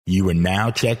You are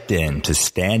now checked in to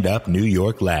Stand Up New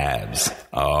York Labs.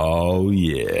 Oh,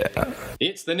 yeah.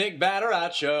 It's the Nick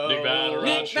Vatterott Show. Nick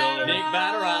Vatterott Show. Nick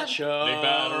Vatterott Show. Nick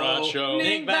Vatterott Show.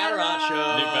 Nick Vatterott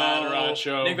Show. Nick Vatterott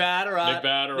Show. Nick Vatterott. Nick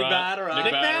Vatterott.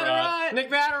 Nick Vatterott. Nick Vatterott. Nick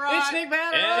Vatterott. It's Nick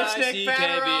Vatterott. It's Nick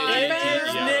Vatterott.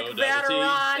 It's Nick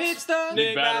Vatterott. It's the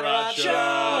Nick Vatterott Show.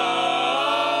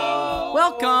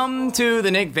 Welcome to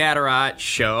the Nick Vatterott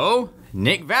Show.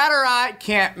 Nick Vatterott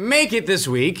can't make it this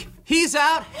week. He's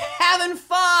out having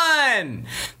fun.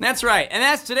 That's right, and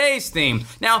that's today's theme.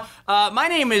 Now, my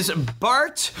name is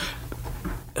Bart.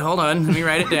 Hold on, let me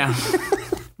write it down.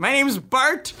 My name's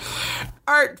Bart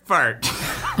Artfart.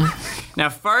 Now,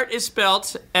 fart is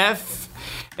spelt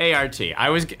F-A-R-T.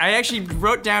 I actually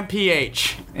wrote down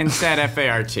P-H and said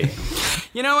F-A-R-T.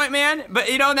 You know what, man? But,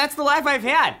 that's the life I've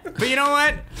had. But you know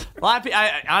what? A lot of people,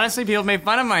 honestly, people make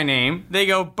fun of my name. They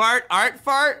go, Bart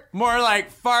Artfart, more like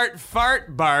Fart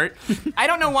Bart. I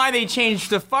don't know why they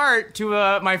changed the fart to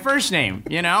my first name,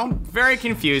 Very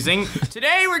confusing.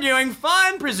 Today we're doing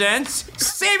Fun Presents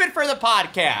Save It for the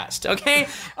Podcast, okay?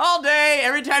 All day,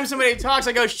 every time somebody talks,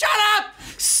 I go, shut up!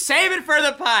 Save it for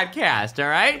the podcast, all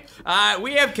right?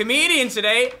 We have comedian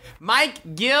today,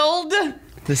 Mike Guild.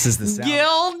 This is the sound.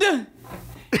 Guild.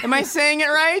 Am I saying it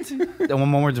right? One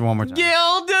more time.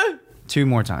 Guild. 2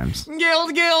 more times.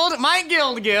 Guild. Mike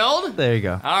Guild. There you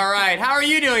go. All right. How are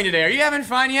you doing today? Are you having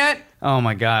fun yet? Oh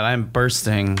my God, I'm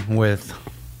bursting with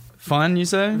fun, you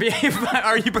say?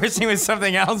 Are you bursting with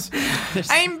something else?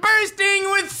 I'm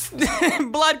bursting with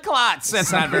blood clots.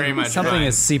 That's not very much Something fun.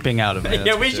 is seeping out of me.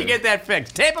 Yeah, we should get that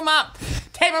fixed. Tape them up,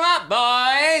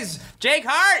 boys. Jake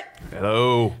Hart.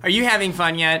 Hello. Are you having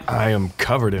fun yet? I am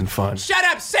covered in fun. Shut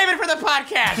up! Save it for the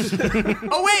podcast!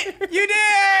 Oh, wait! You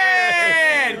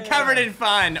did! Covered in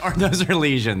fun. Or those are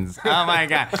lesions. Oh, my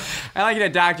God. I like it. A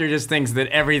doctor just thinks that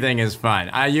everything is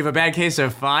fun. You have a bad case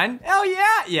of fun? Oh,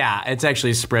 yeah? Yeah, it's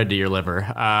actually spread to your liver.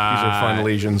 These are fun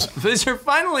lesions. These are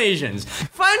fun lesions.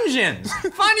 Fungions.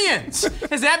 Funyuns.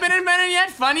 Has that been invented yet?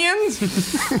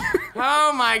 Funyuns?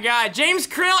 Oh, my God. James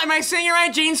Krill. Am I saying it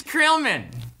right? James Krillman.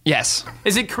 Yes.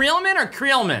 Is it Krillman or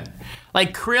Krillman?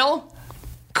 Like krill?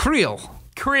 Creel.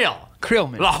 Krill.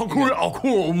 Krillman.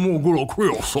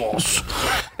 Krill sauce.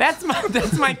 That's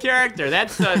my character.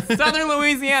 That's the Southern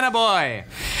Louisiana boy.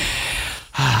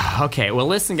 Okay, well,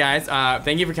 listen, guys.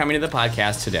 Thank you for coming to the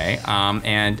podcast today.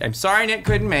 And I'm sorry Nick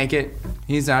couldn't make it.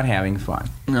 He's out having fun.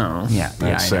 No. Yeah,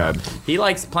 That's sad. He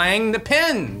likes playing the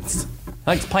pins. He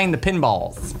likes playing the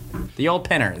pinballs. The old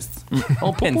pinners.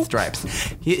 Old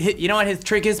pinstripes. You know what his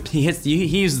trick is? He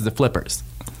uses the flippers.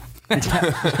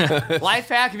 Life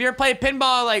hack, if you ever played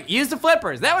pinball, use the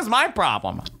flippers. That was my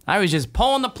problem. I was just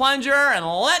pulling the plunger and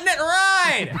letting it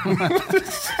ride.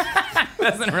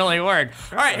 Doesn't really work.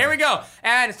 All right, here we go.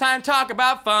 And it's time to talk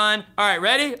about fun. All right,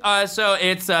 ready? So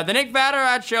it's the Nick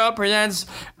Vatterott Show presents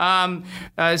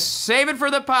Save It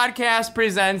for the Podcast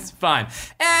presents fun.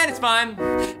 And it's fun.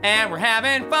 And we're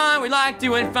having fun. We like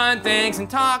doing fun things and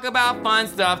talk about fun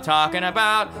stuff. Talking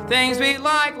about things we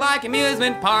like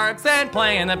amusement parks and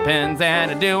playing the pins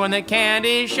and doing the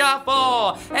candy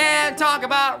shuffle. And talk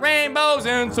about rainbows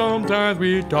and sometimes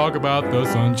we talk about the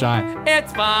sunshine.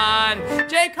 It's fun.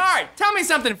 Jake Hart, tell me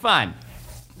something fun.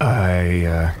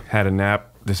 I had a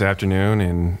nap this afternoon,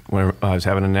 and when I was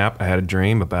having a nap, I had a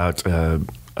dream about a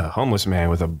homeless man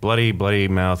with a bloody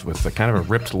mouth with a kind of a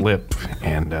ripped lip.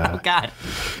 And Oh, God.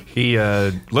 he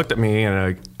looked at me,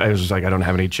 and I was just like, I don't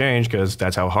have any change because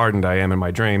that's how hardened I am in my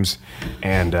dreams.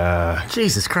 And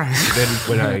Jesus Christ. then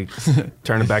when I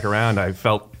turned it back around, I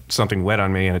felt something wet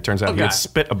on me, and it turns out he God. had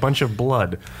spit a bunch of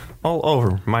blood all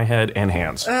over my head and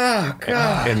hands. Oh,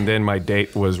 God. And then my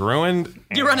date was ruined.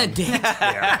 You're on a date.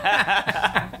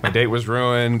 My date was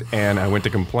ruined, and I went to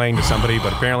complain to somebody,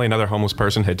 but apparently another homeless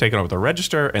person had taken over the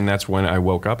register, and that's when I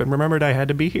woke up and remembered I had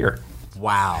to be here.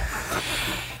 Wow.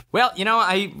 Well,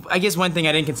 I guess one thing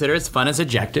I didn't consider is fun is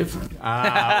adjective.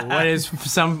 What is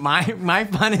my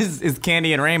fun is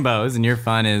candy and rainbows, and your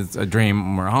fun is a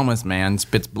dream where a homeless man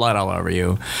spits blood all over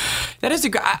you. That is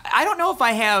I don't know if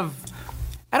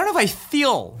I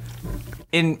feel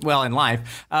in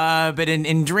life, but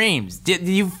in dreams.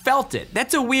 You felt it.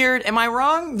 That's a weird. Am I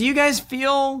wrong? Do you guys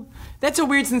feel? That's a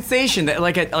weird sensation. That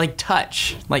like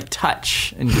touch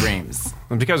in dreams.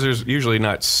 Because there's usually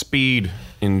not speed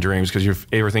in dreams, because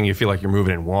everything you feel like you're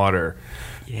moving in water.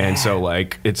 Yeah. And so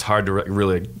it's hard to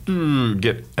really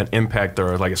get an impact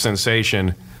or a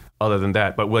sensation other than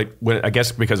that. But when I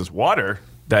guess because it's water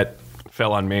that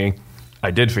fell on me, I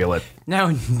did feel it.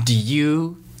 Now, do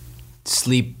you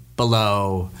sleep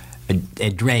below a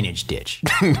drainage ditch.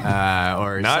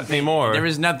 Or Not something. anymore. There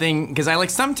was nothing,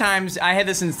 because sometimes I had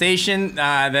the sensation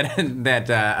that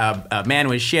a man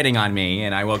was shitting on me,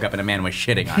 and I woke up and a man was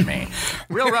shitting on me.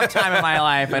 Real rough time in my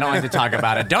life. I don't like to talk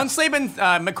about it. Don't sleep in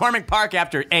McCormick Park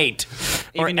after 8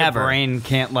 or Even your ever. brain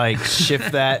can't like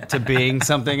shift that to being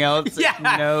something else. Yeah,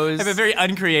 It knows. I have a very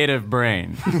uncreative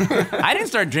brain. I didn't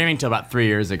start dreaming till about 3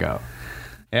 years ago.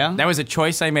 Yeah. That was a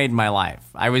choice I made in my life.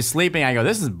 I was sleeping. I go,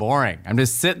 this is boring. I'm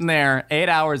just sitting there 8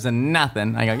 hours and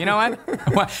nothing. I go, you know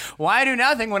what? Why do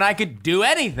nothing when I could do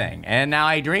anything? And now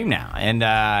I dream now, and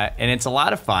it's a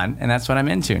lot of fun, and that's what I'm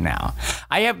into now.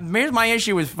 Here's my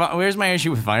issue with fun. Here's my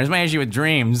issue with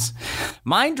dreams.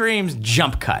 My dreams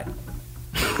jump cut.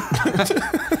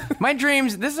 My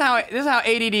dreams. This is how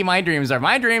ADD my dreams are.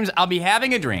 My dreams. I'll be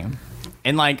having a dream.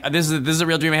 And like this is a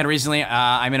real dream I had recently.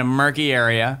 I'm in a murky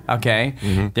area.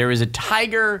 Okay, There is a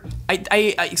tiger.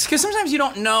 Because sometimes you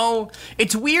don't know.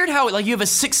 It's weird how like you have a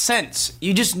sixth sense.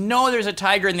 You just know there's a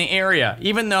tiger in the area,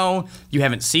 even though you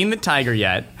haven't seen the tiger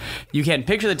yet. You can't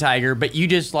picture the tiger, but you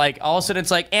just like all of a sudden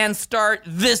it's like, and start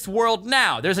this world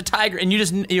now. There's a tiger, and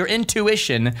your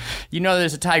intuition, you know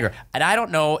there's a tiger. And I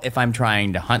don't know if I'm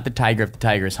trying to hunt the tiger, if the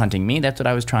tiger is hunting me. That's what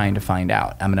I was trying to find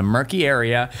out. I'm in a murky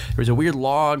area. There's a weird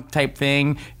log type thing.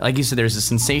 Like you said, there's a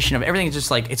sensation of everything is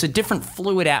just like, it's a different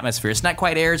fluid atmosphere. It's not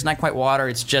quite air, it's not quite water.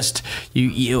 It's just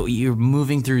you're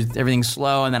moving through everything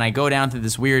slow. And then I go down through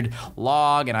this weird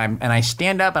log, and I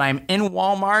stand up, and I'm in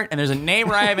Walmart, and there's a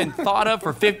neighbor I haven't thought of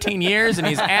for 15 years, and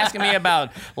he's asking me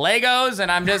about Legos,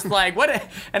 and I'm just like, what?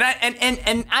 And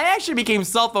I actually became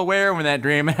self-aware in that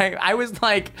dream. And I was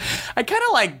like, I kind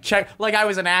of like checked, like I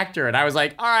was an actor, and I was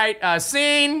like, all right,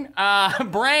 scene,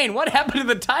 brain, what happened to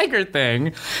the tiger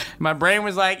thing? My brain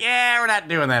was like, yeah, we're not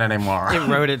doing that anymore. It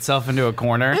wrote itself into a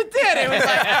corner. It did. It was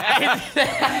like,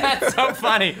 that's so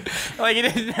funny. Like, I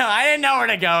didn't know where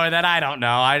to go with it. I don't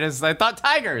know. I thought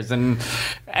tigers. And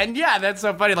yeah, that's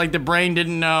so funny. Like, the brain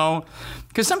didn't know.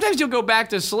 Because sometimes you'll go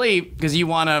back to sleep because you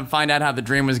want to find out how the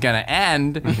dream was going to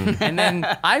end. And then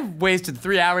I've wasted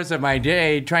 3 hours of my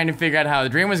day trying to figure out how the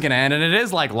dream was going to end. And it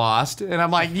is like Lost. And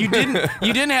I'm like, you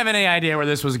didn't have any idea where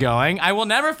this was going. I will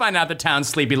never find out the town's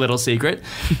sleepy little secret.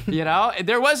 You know,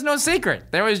 there was no secret.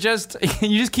 There was just,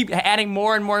 you just keep adding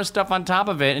more and more stuff on top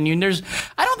of it. And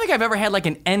I don't think I've ever had like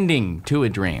an ending to a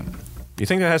dream. You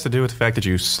think that has to do with the fact that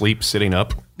you sleep sitting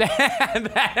up?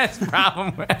 That's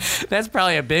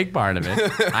probably a big part of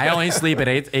it. I only sleep at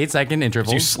 8-second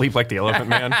intervals. You sleep like the Elephant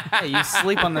Man? Hey, you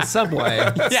sleep on the subway,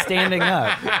 standing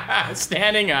up.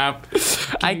 Standing up.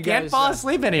 I can't guys, fall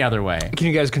asleep any other way. Can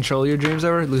you guys control your dreams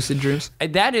ever? Lucid dreams?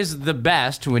 That is the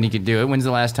best when you can do it. When's the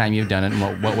last time you've done it?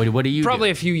 And what do you Probably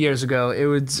do? a few years ago.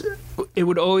 It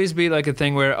would always be like a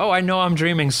thing where, oh, I know I'm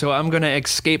dreaming, so I'm gonna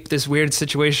escape this weird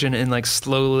situation and like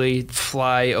slowly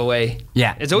fly away.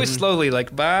 Yeah. It's always slowly,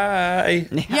 like bye.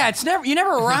 Yeah, you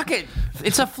never rocket.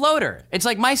 It's a floater. It's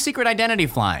like My Secret Identity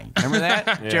flying. Remember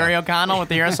that? Jerry O'Connell with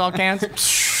the aerosol cans?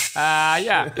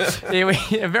 Yeah.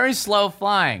 Very slow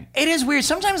flying. It is weird.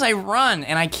 Sometimes I run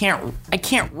and I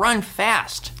can't run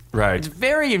fast. Right. It's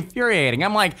very infuriating.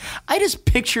 I'm like, I just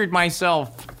pictured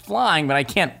myself flying, but I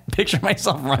can't picture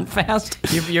myself run fast.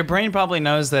 Your brain probably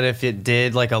knows that if it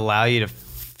did like allow you to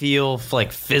feel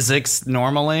like physics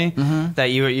normally,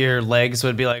 that your legs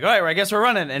would be like, all right, I guess we're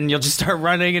running, and you'll just start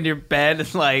running in your bed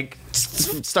and like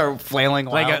start flailing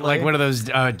wildly. Like one of those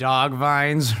dog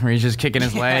vines where he's just kicking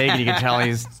his leg and you can tell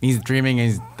he's dreaming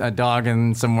he's a dog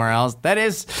and somewhere else. That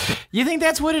is, you think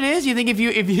that's what it is? You think if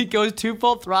it goes too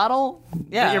full throttle,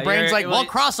 that your brain's like, we'll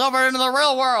cross over into the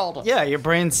real world. Yeah, your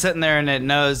brain's sitting there and it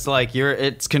knows like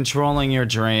it's controlling your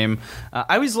dream.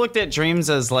 I always looked at dreams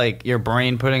as like your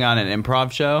brain putting on an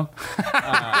improv show.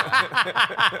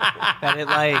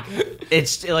 That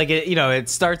it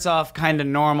starts off kind of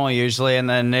normal usually, and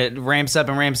then it ramps up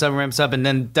and ramps up and ramps up, and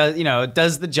then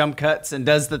does the jump cuts and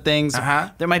does the things.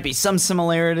 There might be some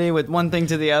similarity with one thing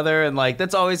to the other, and like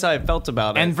that's always how I felt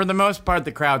about it. And for the most part,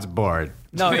 the crowd's bored.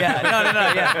 No, yeah,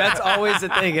 that's always the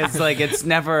thing. It's like it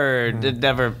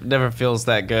never feels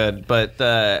that good. But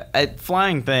the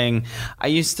flying thing, I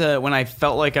used to, when I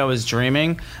felt like I was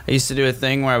dreaming, I used to do a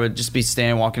thing where I would just be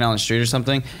walking down the street or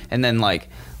something, and then like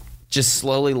just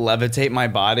slowly levitate my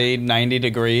body 90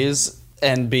 degrees.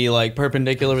 and be like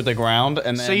perpendicular with the ground,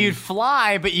 and then So you'd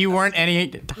fly, but you weren't any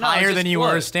No, higher just than you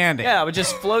float. were standing. Yeah, I would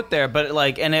just float there, but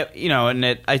like, and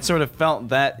it, I sort of felt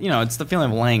that, it's the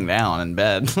feeling of laying down in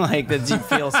bed, like that you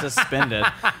feel suspended.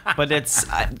 But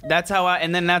that's how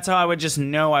I would just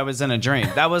know I was in a dream.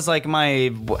 That was like my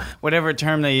whatever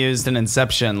term they used in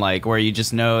Inception, like where you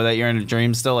just know that you're in a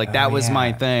dream still. Like that was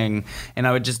my thing, and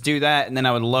I would just do that, and then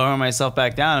I would lower myself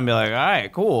back down and be like, all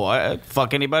right, cool, I'd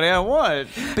fuck anybody I want.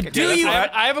 But do you?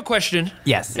 I have a question.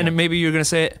 Yes. And maybe you're gonna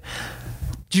say it.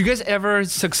 Do you guys ever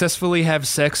successfully have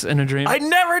sex in a dream? I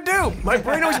never do. My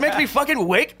brain always makes me fucking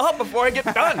wake up before I get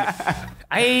done.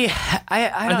 I think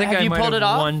have I you might pulled have it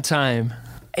off? one time.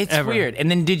 It's ever. weird.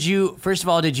 And then did you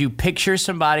picture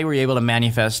somebody? Were you able to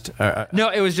manifest? No,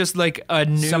 it was just like a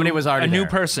new Somebody was already a new there.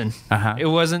 person. Uh-huh. It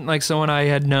wasn't like someone I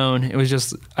had known. It was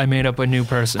just I made up a new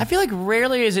person. I feel like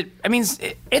rarely is it. I mean,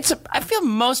 I feel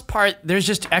most part there's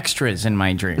just extras in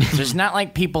my dreams. There's not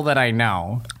like people that I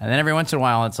know, and then every once in a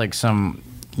while it's like some.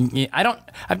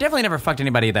 I've definitely never fucked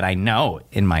anybody that I know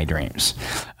in my dreams.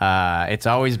 It's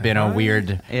always been a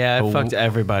weird. Yeah, I fucked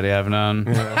everybody I've known.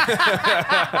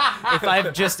 if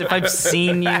I've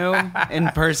seen you in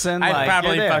person, I've like,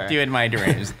 probably you're there. fucked you in my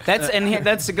dreams. That's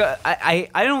a good. I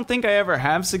don't think I ever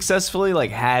have successfully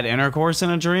like had intercourse in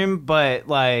a dream, but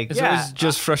like It's always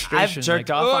just frustration. I've jerked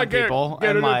like, off "Oh, on I get it, people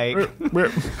get and it,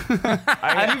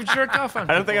 like You've jerked off on.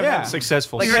 I don't think I've had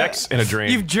successful sex in a dream.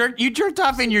 You jerked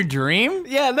off in your dream?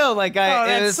 yeah, no, like Oh, it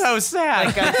that's was, so sad.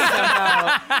 like I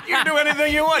somehow, You can do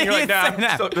anything you want. You're like, nah,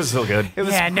 this is still good.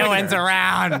 yeah, no one's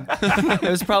around. it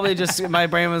was probably just my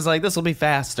brain was like, this will be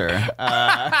faster.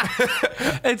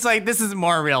 It's like this is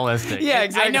more realistic. Yeah,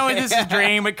 exactly. I know this is a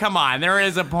dream, but come on, there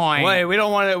is a point. Wait, we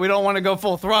don't want to go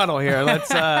full throttle here. Let's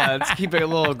keep it a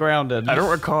little grounded. I don't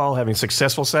recall having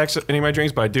successful sex in any of my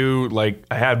dreams, but I do like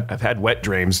I've had wet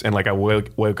dreams, and like I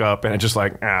woke up and I just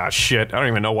like shit. I don't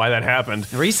even know why that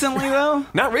happened. Recently though.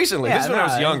 Not recently. Yeah, this is when I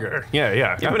was no, younger.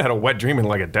 Yeah. I haven't had a wet dream in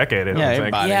like a decade. I don't Yeah, think.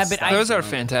 everybody- Yeah, but Those are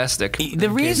fantastic. the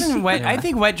reason I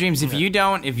think wet dreams, if you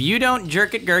don't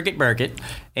jerk it, gurk it, burk it,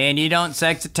 and you don't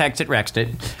sex it, text it, rext it,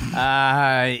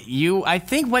 I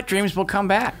think wet dreams will come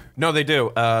back. No, they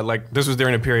do. Like this was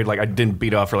during a period like I didn't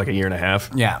beat off for like a year and a half.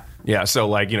 Yeah. Yeah. So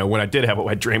like when I did have a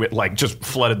wet dream, it like just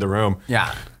flooded the room.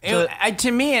 Yeah.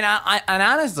 To me, and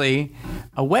honestly,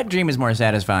 a wet dream is more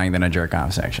satisfying than a jerk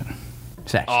off section.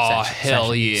 Oh,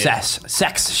 hell yeah.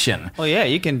 Section. Well, yeah,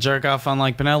 you can jerk off on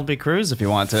like Penelope Cruz if you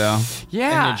want to.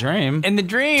 Yeah. In your dream. In the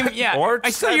dream, yeah. Or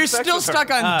so you're sex still with her. stuck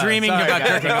on dreaming sorry, about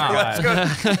guys.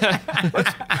 jerking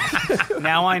off.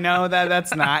 Now I know that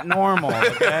that's not normal.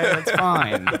 Okay, that's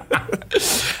fine.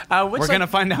 We're gonna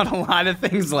find out a lot of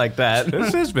things like that.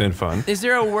 This has been fun. Is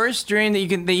there a worse dream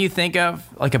that you think of,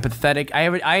 like a pathetic?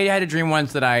 I had a dream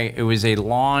once that it was a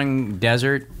long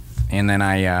desert, and then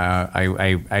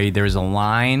I there was a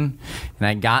line, and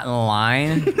I got in the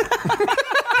line,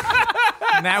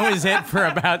 and that was it for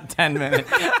about 10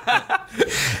 minutes.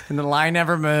 And the line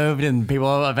never moved, and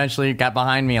people eventually got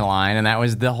behind me in line, and that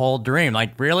was the whole dream.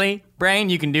 Like, really, brain,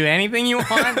 you can do anything you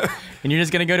want, and you're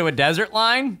just gonna go to a desert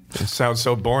line? It sounds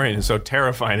so boring and so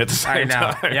terrifying at the same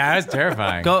time. Yeah, it was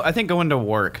terrifying. I think going to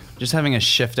work, just having a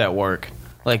shift at work.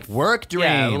 Like Work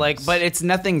yeah, dreams. like, but it's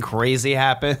nothing crazy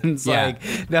happens. Yeah.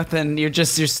 Like nothing. You're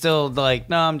still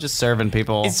like, no, I'm just serving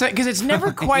people. It's because it's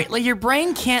never quite like your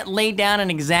brain can't lay down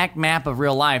an exact map of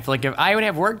real life. Like if I would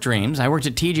have work dreams, I worked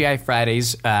at TGI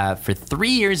Fridays for 3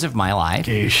 years of my life,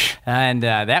 and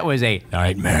that was a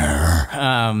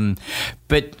nightmare.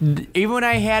 But even when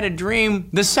I had a dream,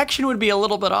 the section would be a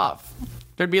little bit off.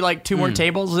 There'd be like 2 more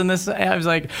tables in this. I was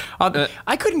like,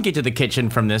 I couldn't get to the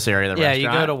kitchen from this area of the yeah,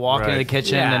 restaurant. you go to walk into the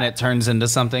kitchen Yeah. and it turns into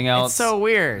something else. It's so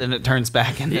weird. Then it turns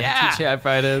back into Yeah. TGI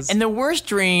Fridays. And the worst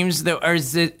dreams, the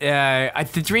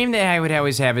dream that I would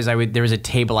always have is there was a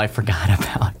table I forgot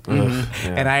about,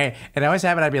 and I always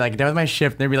have it. I'd be like done with my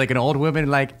shift, and there'd be like an old woman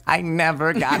like, I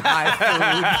never got my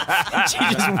food.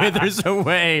 She just withers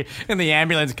away, and the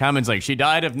ambulance comes like she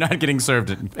died of not getting served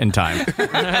in time.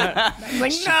 I'm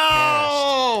like,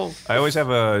 no. I always have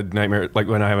a nightmare. Like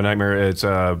when I have a nightmare, it's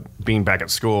being back at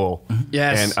school.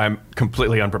 Yes. And I'm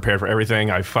completely unprepared for everything.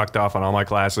 I fucked off on all my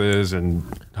classes and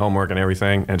homework and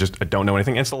everything, and I don't know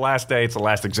anything. It's the last day. It's the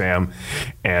last exam,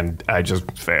 and I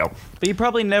just failed. But you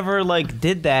probably never like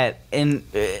did that in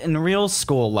real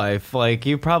school life. Like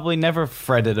you probably never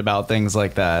fretted about things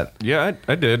like that. Yeah,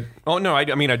 I did. Oh no, I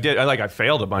mean I did. I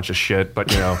failed a bunch of shit,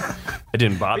 but it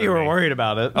didn't bother me.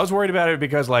 about it. I was worried about it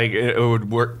because like it would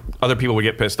work. Other people would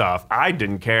get pissed off. I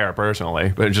didn't care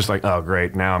personally, but it's just like, oh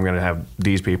great, now I'm gonna have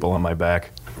these people on my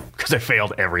back because I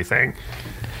failed everything.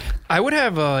 I would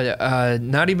have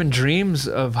not even dreams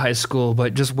of high school,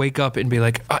 but just wake up and be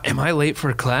like, am I late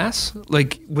for class?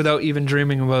 Like, without even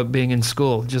dreaming about being in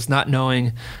school, just not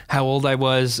knowing how old I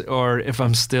was or if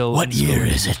I'm still. What year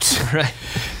is it? Right.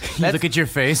 You look at your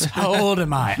face. How old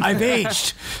am I? I've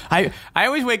aged. I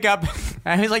always wake up.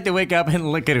 I always like to wake up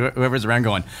and look at whoever's around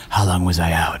going, how long was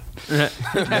I out?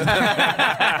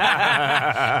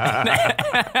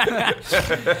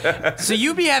 So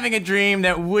you'd be having a dream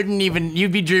that wouldn't even,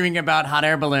 you'd be dreaming about hot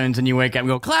air balloons and you wake up and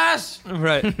go, class!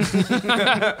 Right.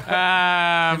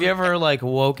 Have you ever like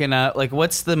woken up? Like,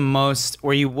 what's the most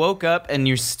where you woke up and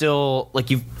you're still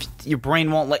like your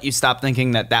brain won't let you stop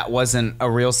thinking that wasn't a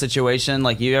real situation?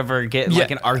 Like, you ever get in, like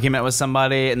an argument with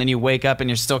somebody and then you wake up and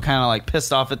you're still kind of like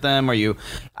pissed off at them, or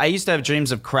I used to have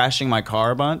dreams of crashing my car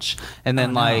a bunch, and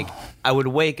then I would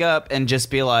wake up and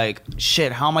just be like,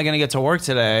 shit, how am I gonna get to work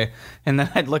today? And then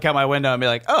I'd look out my window and be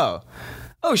like, oh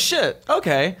shit,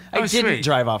 okay, I didn't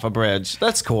drive off a bridge.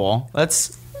 That's cool.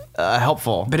 That's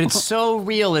helpful. But it's so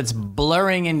real, it's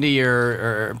blurring into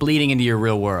or bleeding into your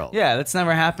real world. Yeah, that's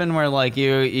never happened where like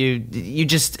you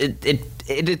just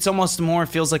it's almost more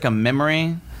feels like a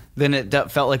memory than it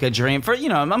felt like a dream. For,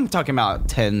 I'm talking about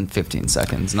 10, 15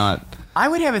 seconds, not... I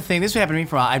would have a thing, this would happen to me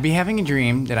for a while. I'd be having a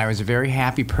dream that I was a very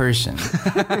happy person.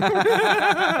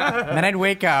 And then I'd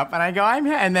wake up and I go,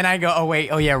 and then I go, oh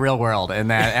yeah, real world.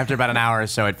 And then after about an hour or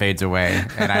so, it fades away.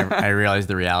 And I realize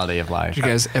the reality of life. Do you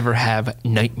guys ever have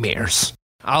nightmares?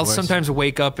 I'll sometimes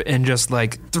wake up and just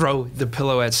like throw the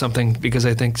pillow at something because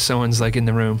I think someone's like in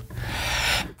the room.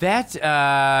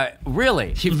 That,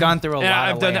 really? You've gone through a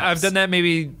lot of I've done that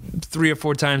maybe 3 or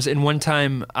 4 times. And one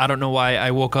time, I don't know why, I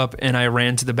woke up and I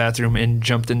ran to the bathroom and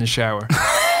jumped in the shower.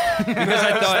 Because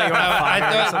I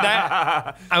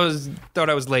thought I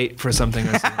was late for something.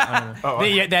 Or something. I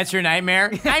don't know. That's your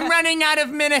nightmare? I'm running out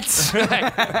of minutes.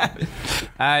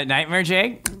 Nightmare,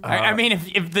 Jake? I mean,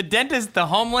 if the dentist, the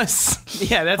homeless,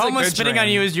 that's homeless a good spitting dream. on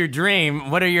you is your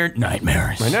dream, what are your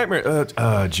nightmares? My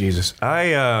nightmare. Jesus.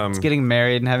 Getting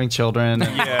married and having children.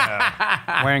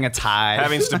 Yeah. Wearing a tie.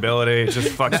 Having stability just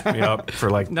fucks me up for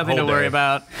like Nothing the to whole worry day.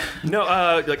 about.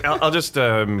 No, like I'll just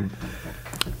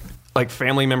like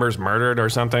family members murdered or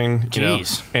something.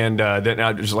 Jeez. And then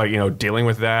I just like dealing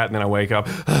with that, and then I wake up.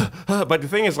 But the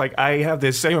thing is, like, I have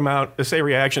the same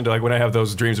reaction to like when I have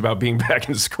those dreams about being back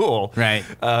in school. Right.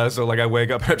 So like I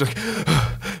wake up and I'm just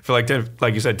for like 10,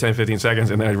 like you said, 10, 15 seconds,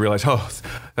 and then I realize, oh,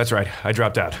 that's right, I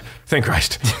dropped out. Thank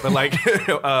Christ. But like,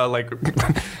 like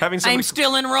having some. I'm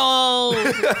still enrolled.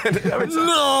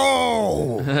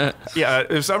 No. Yeah,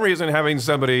 if some reason having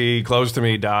somebody close to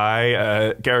me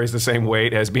die carries the same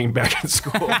weight as being back in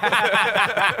school.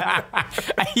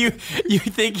 You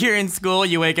think you're in school,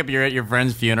 you wake up, you're at your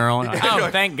friend's funeral. Oh,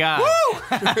 thank God.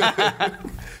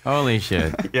 Holy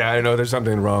shit. Yeah, I know there's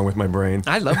something wrong with my brain.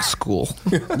 I love school.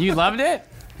 You loved it?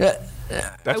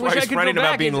 That's why he's fretting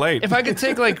about being late. If I could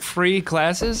take like free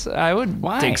classes, I would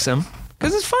Why? take some.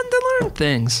 Because it's fun to learn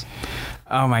things.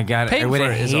 Oh my God, I Paying would for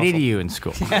have it is hated awful. you in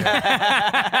school.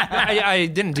 I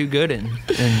didn't do good in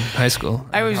high school.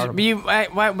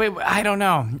 I don't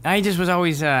know. I just was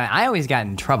always, I always got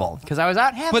in trouble because I was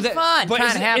out having fun. But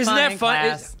trying to have isn't fun that in fun?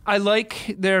 class. I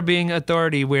like there being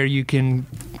authority where you can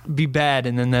be bad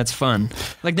and then that's fun.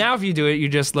 Like now if you do it, you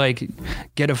just like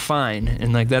get a fine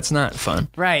and like that's not fun.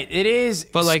 Right, it is.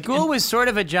 But like school was sort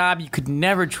of a job you could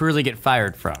never truly get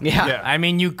fired from. Yeah. I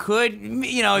mean, you could, if it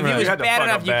You was had to bad fuck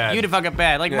enough, up bad. you'd have fucked up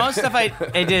bad. Like most stuff I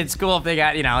did at school, if they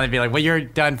got, they'd be like, well, you're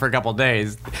done for a couple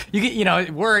days. You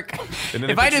get, work. And then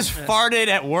If they I put just farted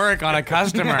at work on a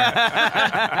customer,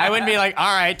 I wouldn't be like,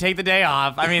 all right, take the day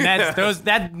off. I mean,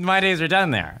 my days are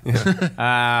done there.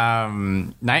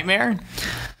 Nightmare?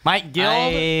 Mike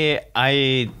Guild?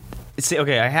 I see.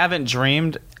 Okay, I haven't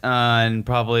dreamed in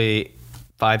probably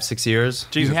 5-6 years.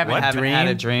 Jesus, haven't what? Haven't had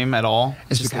a dream at all.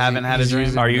 Just because haven't had a he's dream.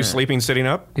 using- Are you sleeping sitting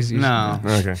up? No.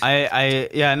 Okay.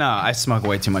 I smoke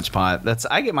way too much pot.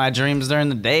 I get my dreams during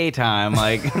the daytime.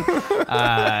 Like,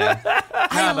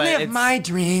 I live my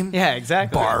dream. Yeah,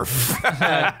 exactly. Barf.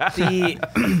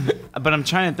 But I'm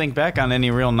trying to think back on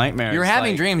any real nightmares. You're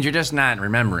having like, dreams, you're just not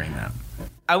remembering them.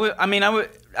 I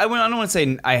don't want to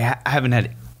say I haven't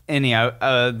had any,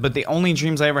 but the only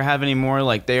dreams I ever have anymore,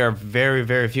 like they are very,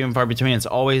 very few and far between. It's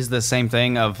always the same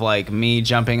thing of like me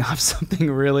jumping off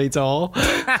something really tall.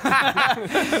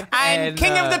 I'm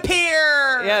king of the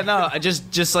pier. Yeah, no,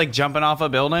 just like jumping off a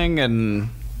building and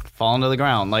falling to the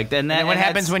ground. Like then And what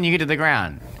happens when you get to the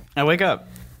ground? I wake up?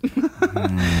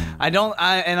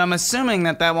 and I'm assuming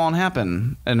that won't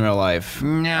happen in real life.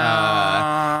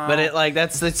 No. But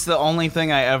that's the only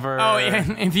thing I ever. Oh,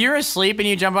 if you're asleep and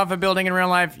you jump off a building in real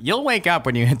life, you'll wake up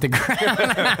when you hit the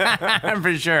ground.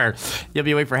 For sure. You'll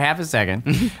be awake for half a second.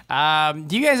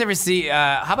 Do you guys ever see,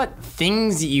 how about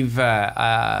things that you've,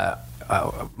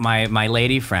 my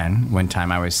lady friend, one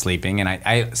time I was sleeping, and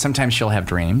I sometimes she'll have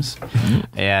dreams,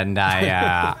 and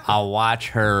I'll watch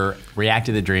her react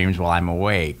to the dreams while I'm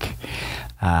awake.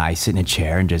 I sit in a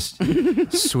chair and just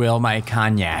swill my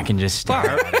cognac and just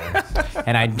stare at her.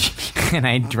 And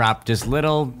I drop just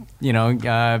little,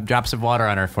 drops of water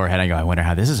on her forehead. I go, I wonder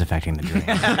how this is affecting the dream.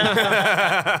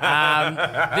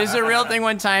 This is a real thing.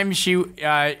 One time,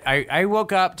 I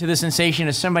woke up to the sensation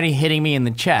of somebody hitting me in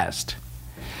the chest.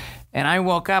 And I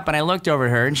woke up and I looked over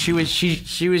at her, and she was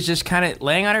just kind of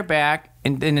laying on her back,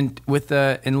 and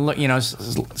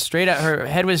straight up, her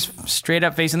head was straight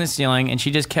up facing the ceiling, and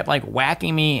she just kept like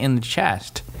whacking me in the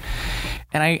chest.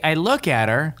 And I look at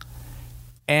her,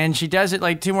 and she does it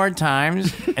like 2 more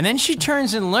times, and then she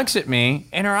turns and looks at me,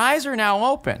 and her eyes are now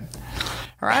open.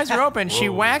 Her eyes are open. She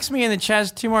whacks me in the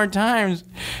chest 2 more times,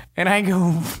 and I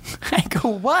go,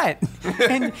 what?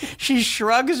 And she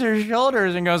shrugs her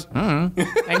shoulders and goes, and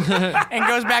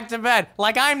goes back to bed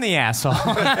like I'm the asshole.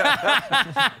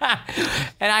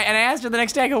 And I asked her the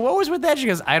next day. I go, what was with that? She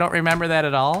goes, I don't remember that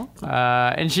at all.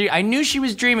 And I knew she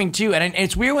was dreaming too. And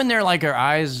it's weird when they're like her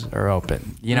eyes are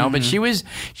open, But she was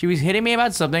hitting me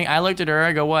about something. I looked at her.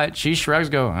 I go, what? She shrugs.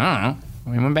 Go, I don't know.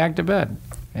 We went back to bed.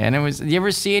 And it was. You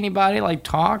ever see anybody like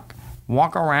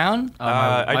walk around?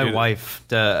 My wife,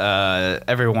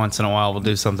 every once in a while, will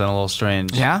do something a little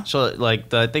strange. Yeah. She'll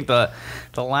I think the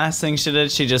last thing she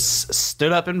did, she just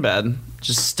stood up in bed,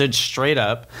 just stood straight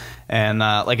up, and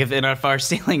if our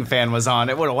ceiling fan was on,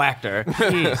 it would have whacked her.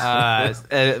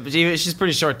 She's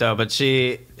pretty short though, but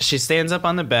she stands up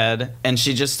on the bed and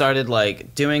she just started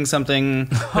like doing something,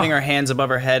 putting her hands above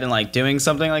her head and like doing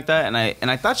something like that, and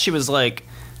I thought she was like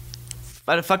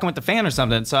fucking with the fan or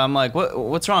something. So I'm like,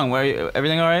 what's wrong?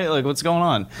 Everything all right? Like, what's going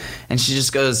on? And she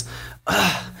just goes,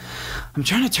 I'm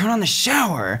trying to turn on the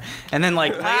shower, and then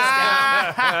like lays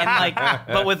down and like,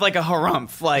 but with like a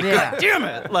harumph, like, God damn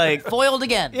it, like Foiled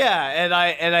again. yeah. And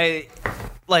I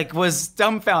like was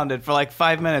dumbfounded for like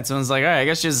 5 minutes and was like, all right, I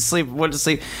guess she was asleep, went to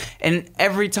sleep. And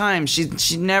every time she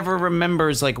never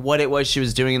remembers like what it was she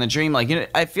was doing in the dream. Like,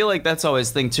 I feel like that's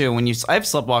always the thing too. When I've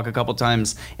sleptwalked a couple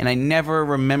times and I never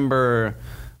remember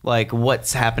like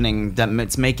what's happening that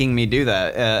it's making me do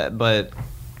that. But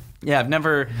yeah,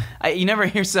 you never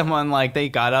hear someone like they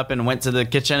got up and went to the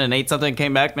kitchen and ate something and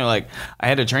came back and they're like, I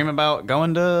had a dream about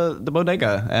going to the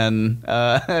bodega and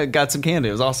got some candy.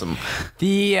 It was awesome.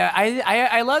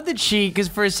 I love that because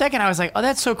for a second I was like, oh,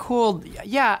 that's so cool.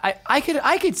 Yeah,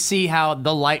 I could see how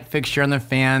the light fixture on the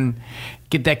fan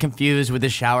get that confused with the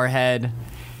shower head.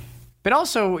 But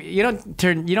also, you don't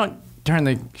turn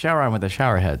the shower on with a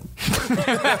shower head.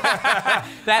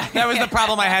 that was the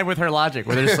problem I had with her logic,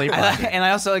 with her sleep logic. And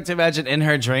I also like to imagine in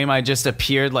her dream, I just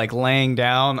appeared like laying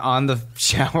down on the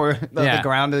shower, the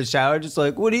ground of the shower, just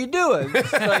like, what are you doing?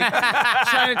 Just, like,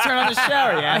 trying to turn on the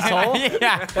shower, you asshole.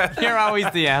 Yeah, you're always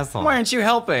the asshole. Why aren't you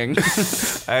helping?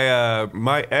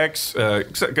 My ex,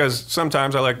 because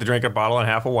sometimes I like to drink a bottle and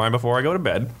half of wine before I go to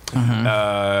bed.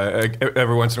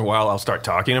 Every once in a while, I'll start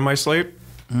talking in my sleep.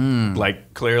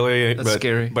 Like clearly, that's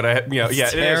scary. But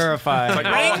it's terrifying. Like,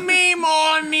 Bring me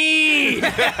more meat.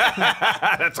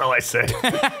 That's all I say.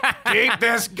 Keep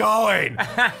this going.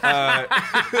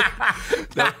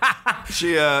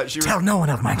 She Tell no one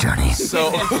of my journeys.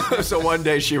 So one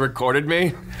day she recorded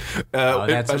me.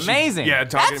 That's amazing. Talking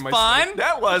That's to my fun. sleep.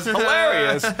 That was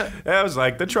hilarious. That was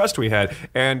like the trust we had.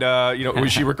 And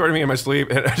she recorded me in my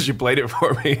sleep and she played it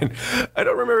for me. And I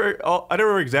don't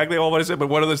remember exactly all what I said, but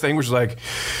one of those things was like,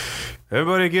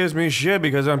 everybody gives me shit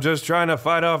because I'm just trying to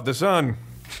fight off the sun.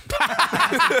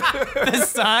 The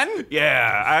sun?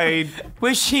 Yeah,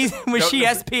 Was she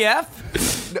SPF?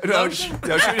 No,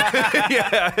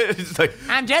 yeah, it's like,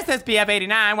 I'm just SPF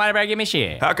 89. Why everybody give me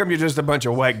shit? how come you're just a bunch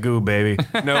of white goo, baby?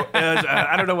 No,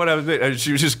 I don't know what I was.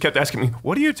 She just kept asking me,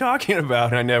 "What are you talking about?"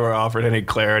 And I never offered any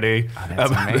clarity.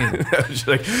 That's amazing. She's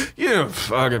like, "You don't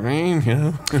fucking mean,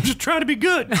 I'm just trying to be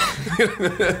good."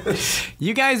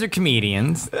 You guys are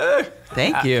comedians.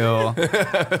 Thank you.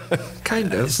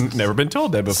 Kind of. Never been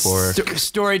told that before.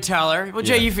 Storyteller. Well,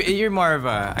 Jay, you're more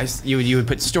of you would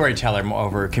put storyteller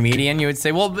over comedian. You would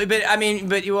say, well,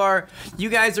 but you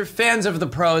guys are fans of the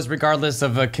prose, regardless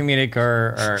of a comedic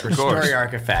or story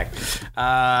arc effect.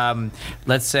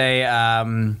 Let's say,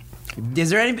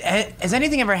 Has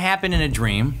anything ever happened in a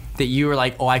dream that you were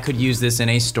like, oh, I could use this in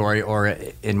a story or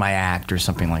in my act or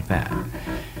something like that?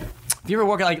 Have you ever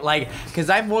woke up like, because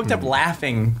I've woke up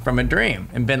laughing from a dream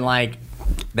and been like,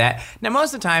 that. Now,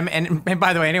 most of the time, and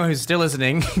by the way, anyone who's still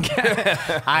listening,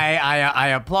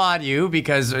 I applaud you,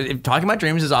 because talking about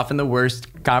dreams is often the worst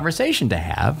conversation to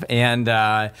have. And,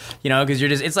 because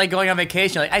it's like going on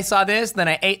vacation. You're like, I saw this, then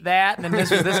I ate that, and then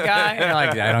this was this guy. And you're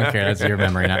like, I don't care. That's your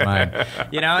memory, not mine.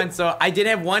 And so I did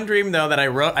have one dream, though, that I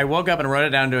wrote. I woke up and wrote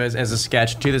it down as a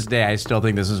sketch. To this day, I still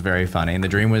think this is very funny. And the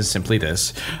dream was simply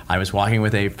this. I was walking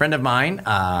with a friend of mine,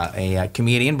 a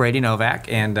comedian, Brady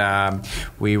Novak, and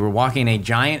we were walking a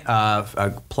giant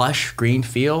a plush green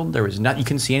field. There was nothing, you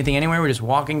couldn't see anything anywhere. We're just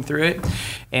walking through it,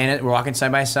 and we're walking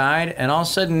side by side, and all of a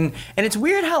sudden, and it's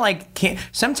weird how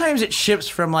sometimes it shifts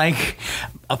from like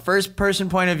a first person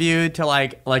point of view to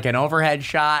like an overhead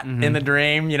shot in the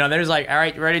dream. There's like, all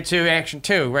right, ready to action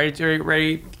 2,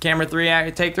 ready camera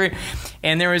 3, take 3,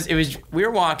 and we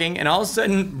were walking, and all of a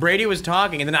sudden Brady was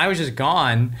talking, and then I was just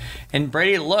gone, and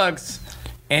Brady looks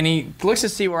to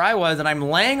see where I was, and I'm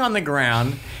laying on the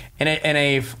ground. And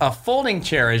a folding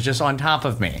chair is just on top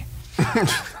of me.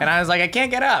 And I was like, I can't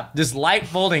get up. This light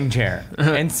folding chair.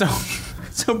 And so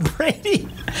Brady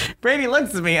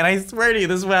looks at me, and I swear to you,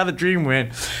 this is how the dream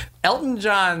went. Elton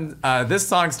John, this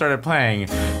song started playing.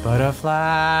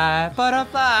 Butterfly,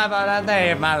 butterfly, butterfly,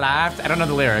 save my life. I don't know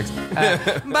the lyrics.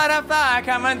 Butterfly,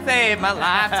 come and save my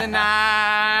life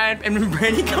tonight. And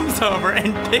Brady comes over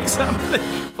and picks up the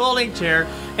folding chair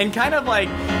and kind of like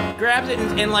grabs it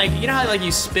and like, you know how like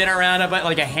you spin around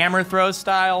like a hammer throw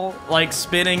style, like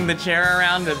spinning the chair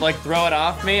around to like throw it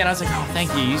off me. And I was like, oh,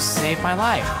 thank you saved my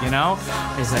life,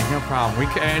 He's like, no problem.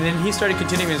 And then he started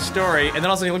continuing his story, and then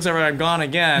all of a sudden he looks over and I'm gone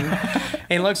again. And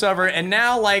he looks over, and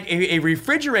now like a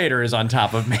refrigerator is on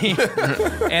top of me.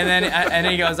 and then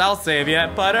he goes, I'll save you.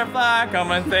 Butterfly,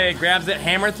 come and save. Grabs it,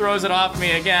 hammer throws it off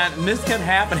me again. And this kept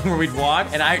happening where we'd walk,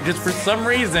 and I just, for some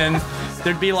reason,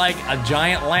 there'd be like a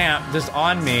giant lamp just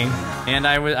on me. And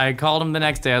I called him the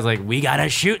next day. I was like, we gotta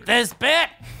shoot this bit.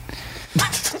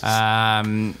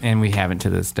 And we haven't to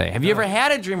this day. Have you ever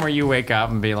had a dream where you wake up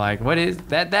and be like, what is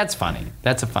that? That's funny.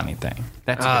 That's a funny thing.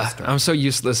 That's a good story. I'm so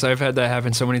useless. I've had that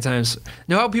happen so many times.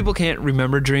 Know how people can't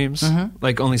remember dreams?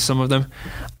 Like only some of them?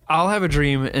 I'll have a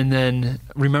dream and then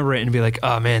remember it and be like,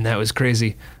 oh man, that was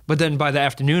crazy. But then by the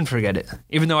afternoon, forget it,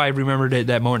 even though I remembered it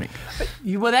that morning.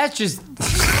 Well, that's just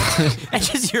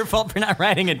your fault for not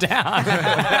writing it down.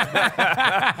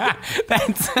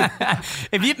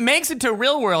 If it makes it to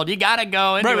real world, you gotta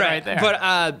go and do it right there.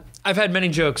 But I've had many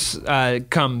jokes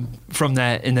come from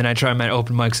that, and then I try them at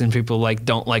open mics, and people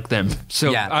don't like them.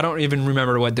 So yeah. I don't even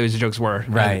remember what those jokes were.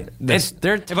 Right. If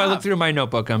I look through my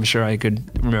notebook, I'm sure I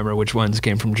could remember which ones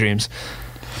came from dreams.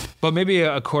 But maybe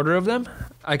a quarter of them.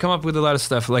 I come up with a lot of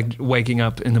stuff, like waking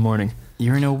up in the morning.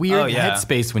 You're in a weird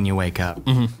headspace when you wake up.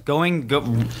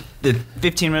 Mm-hmm. The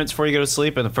 15 minutes before you go to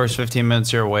sleep and the first 15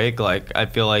 minutes you're awake, I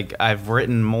feel like I've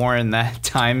written more in that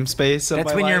time space of That's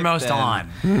my when life you're most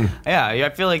on. Yeah, I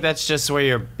feel like that's just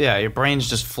where your brain's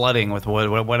just flooding with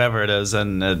whatever it is,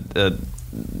 and the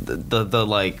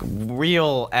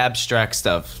real abstract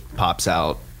stuff pops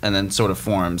out and then sort of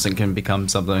forms and can become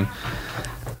something.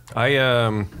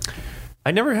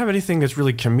 I never have anything that's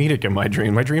really comedic in my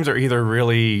dream. My dreams are either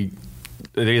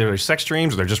sex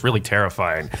dreams or they're just really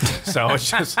terrifying. So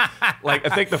it's just I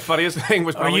think the funniest thing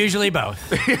was probably, or usually both.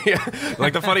 Yeah,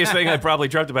 the funniest thing I probably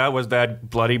dreamt about was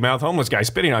that bloody mouth homeless guy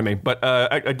spitting on me. But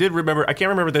I did remember. I can't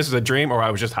remember if this is a dream or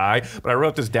I was just high. But I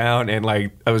wrote this down and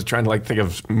I was trying to think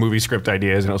of movie script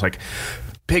ideas, and I was like,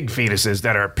 pig fetuses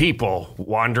that are people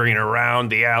wandering around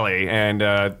the alley, and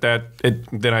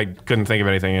then I couldn't think of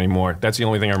anything anymore. That's the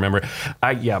only thing I remember.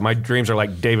 My dreams are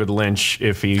like David Lynch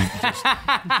if he just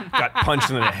got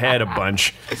punched in the head a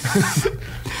bunch.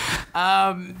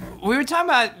 We were talking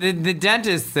about the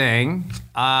dentist thing.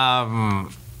 Because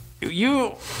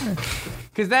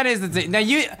that is the thing. Now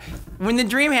when the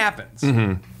dream happens,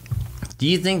 do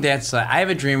you think that's? I have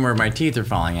a dream where my teeth are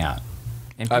falling out.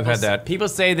 I've had that. People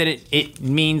say that it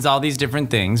means all these different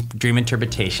things, dream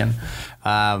interpretation.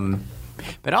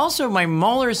 But also my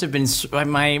molars have been sort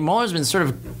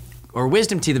of, or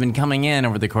wisdom teeth have been coming in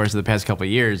over the course of the past couple of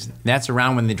years. That's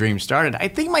around when the dream started. I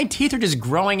think my teeth are just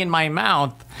growing in my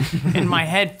mouth, and my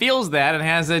head feels that and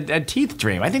has a teeth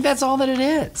dream. I think that's all that it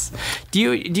is. Do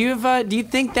you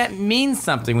think that means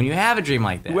something when you have a dream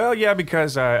like that? Well, yeah,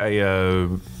 because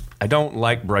I don't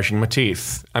like brushing my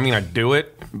teeth. I mean, I do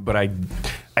it, but I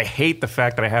hate the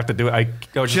fact that I have to do it. I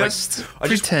just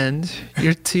pretend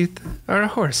your teeth are a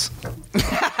horse.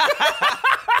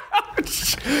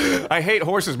 I hate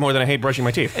horses more than I hate brushing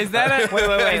my teeth. Is that a Is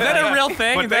that a real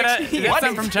thing? What Is that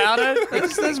something from childhood?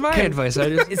 That's my advice.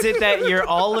 Is it that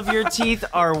all of your teeth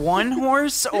are one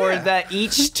horse, or that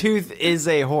each tooth is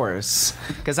a horse?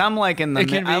 Because I'm like in the It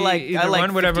can I be like either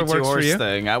one, whatever 52 works for horse you.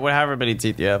 thing. I would however many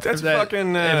teeth you have. That's If that-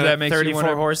 fucking. if that makes you 34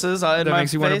 wanna, horses. that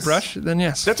makes you want to brush, then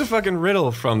yes. That's a fucking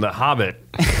riddle from The Hobbit.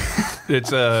 It's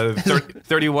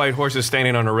 30 white horses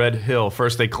standing on a red hill.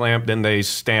 First they clamp, then they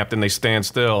stamp, then they stand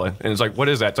still. And it's like, what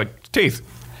is that? It's like teeth.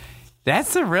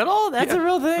 That's a riddle? That's a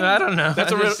real thing? I don't know.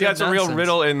 That's a riddle. Yeah, it's a real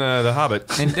riddle in The Hobbit.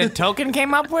 And Tolkien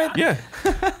came up with? Yeah,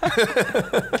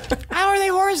 How are they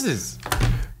horses?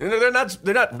 they're not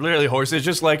literally horses.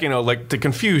 Just like like to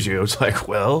confuse you. It's like,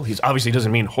 well, he's obviously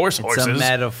doesn't mean horses. It's a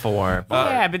metaphor.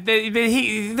 Yeah, but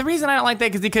the reason I don't like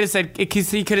that because he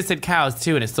could have said cows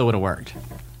too, and it still would have worked.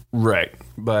 Right,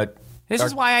 but. This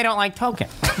is why I don't like Tolkien.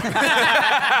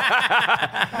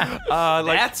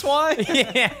 That's why.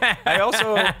 Yeah, I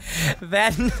also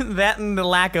that and the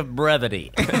lack of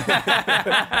brevity.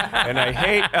 and I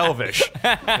hate Elvish.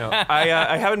 No,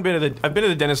 I haven't been I've been to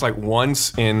the dentist like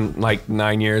once in like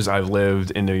 9 years I've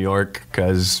lived in New York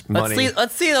because money.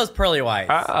 Let's see those pearly whites.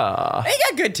 They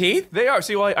got good teeth. They are.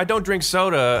 See, well, I don't drink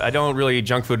soda. I don't really eat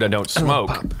junk food. I don't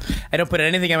smoke. I don't put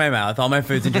anything in my mouth. All my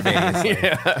food's intravenous.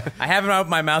 I haven't opened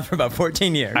my mouth for about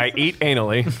 14 years. I eat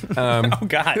anally. Oh,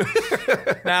 God.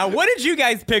 Now, what did you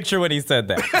guys picture when he said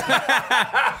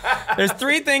that? There's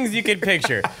three things you could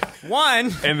picture.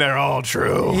 One, And they're all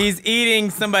true. he's eating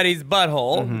somebody's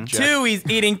butthole. Two, he's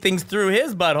eating things through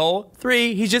his butthole.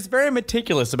 Three, he's just very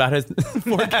meticulous about his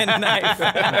fork and knife.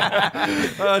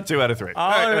 2 out of 3.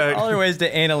 All are ways to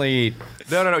anally eat.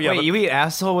 No. Yeah, Wait, you eat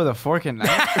asshole with a fork and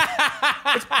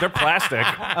knife? they're plastic.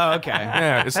 Oh, okay.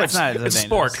 Yeah, it's That's like not it's so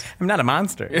spork. I'm not a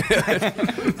monster.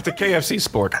 It's a KFC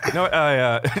spork. No,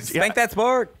 Think that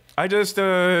sport. I just,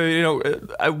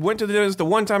 I went to the dentist the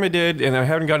one time I did, and I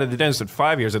haven't gone to the dentist in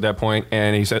 5 years at that point.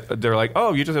 And he said, they're like,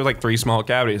 oh, you just have like 3 small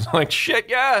cavities. I'm like, shit,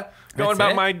 yeah. Going That's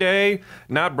about it? my day,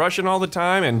 not brushing all the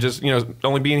time, and just,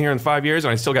 only being here in 5 years,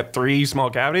 and I still got 3 small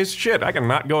cavities. Shit, I can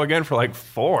not go again for like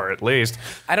 4 at least.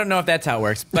 I don't know if that's how it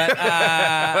works, but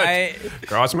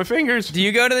Cross my fingers. do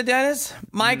you go to the dentist,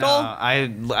 Michael? No,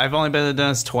 I've only been to the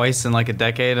dentist twice in like a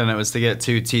decade, and it was to get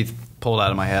 2 teeth pulled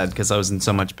out of my head because I was in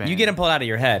so much pain. You get them pulled out of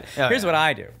your head. Oh, Here's yeah. what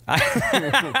I do.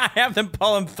 I have them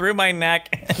pull them through my neck.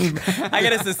 I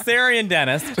get a cesarean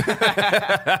dentist.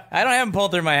 I don't have them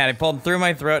pulled through my head. I pull them through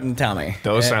my throat and tummy.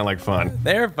 Those sound like fun.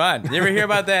 They're fun. You ever hear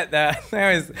about that?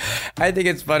 I think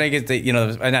it's funny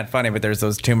because not funny, but there's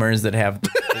those tumors that have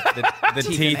the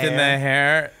teeth in the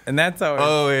hair, and that's always.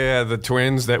 Oh, yeah, the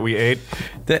twins that we ate.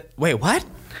 Wait, what?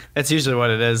 That's usually what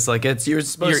it is. Like you're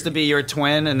supposed to be your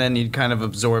twin, and then you kind of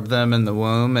absorb them in the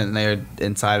womb, and they're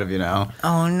inside of you now.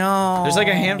 Oh no! There's like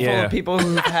a handful Yeah. of people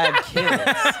who've had kids.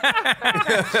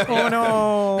 Oh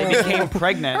no! They became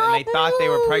pregnant, and they thought they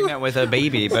were pregnant with a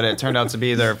baby, but it turned out to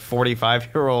be their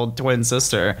 45-year-old twin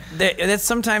sister. That's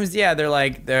sometimes, yeah. They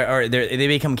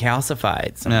become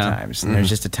calcified sometimes. And there's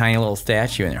just a tiny little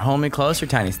statue, and they're hold me closer,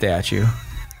 tiny statue.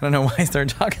 I don't know why I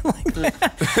started talking like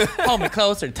that. Hold me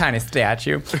closer, tiny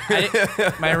statue.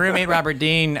 My roommate Robert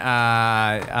Dean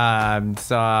saw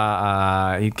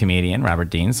he's a comedian. Robert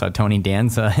Dean saw Tony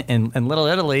Danza in Little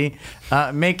Italy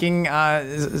making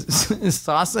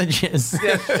sausages.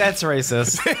 That's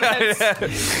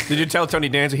racist. Did you tell Tony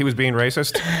Danza he was being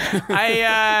racist?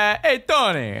 Hey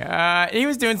Tony, he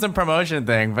was doing some promotion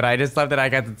thing, but I just love that I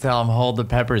got to tell him hold the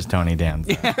peppers, Tony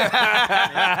Danza.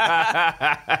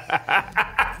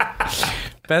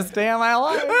 Best day of my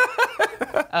life.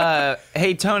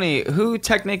 Hey, Tony, who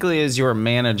technically is your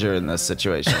manager in this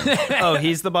situation? Oh,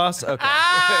 he's the boss? Okay.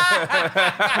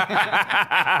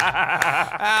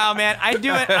 Oh man, I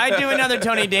do another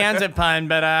Tony Danza pun,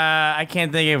 but I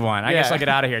can't think of one. I guess Yeah. I'll get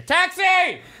out of here.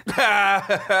 Taxi!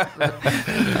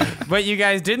 What you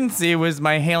guys didn't see was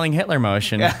my hailing Hitler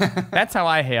motion. That's how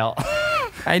I hail.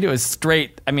 I do a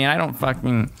straight. I mean, I don't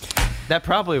fucking. That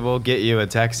probably will get you a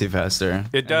taxi faster.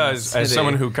 It does, as city,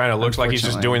 someone who kind of looks like he's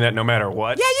just unfortunately. doing that no matter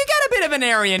what. Yeah, you got a bit of an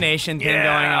Aryanation thing going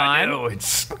I on. know.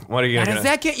 What are you Now, going does to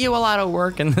that get you a lot of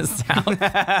work in the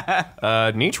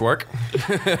South? niche work?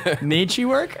 Nietzsche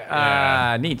work?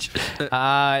 Nietzsche.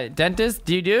 Dentist,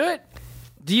 do you do it?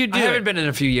 Do you do I it? haven't been in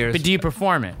a few years. But do you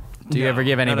perform it? Do you No, ever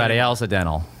give not anybody anymore. else a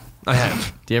dental? I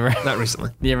have. Do you ever? Not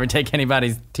recently. Do you ever take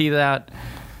anybody's teeth out?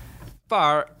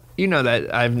 Far. You know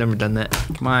that. I've never done that.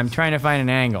 Come on, I'm trying to find an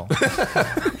angle.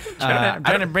 I'm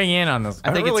trying to bring you in on this.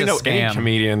 I don't really know any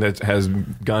comedian that has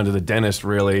gone to the dentist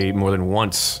really more than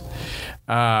once.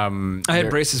 I had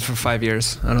braces for 5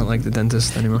 years. I don't like the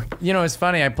dentist anymore. You know, it's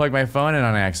funny. I plugged my phone in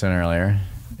on accident earlier.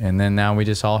 And then now we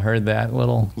just all heard that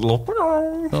little Little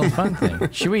fun thing.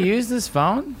 Should we use this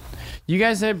phone? You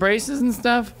guys had braces and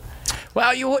stuff?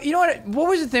 Well, you know what? What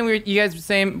was the thing you guys were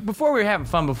saying before we were having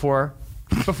fun before?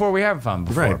 Before we were having fun.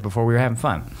 Right. Before we were having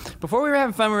fun. Before we were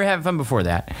having fun, we were having fun before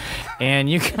that. And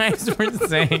you guys were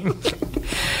saying...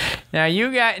 Now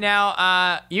you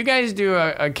guys do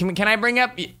can I bring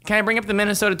up the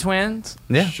Minnesota Twins?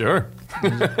 Yeah. Sure.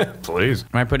 Please.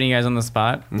 Am I putting you guys on the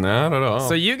spot? Not at all.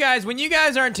 So you guys, when you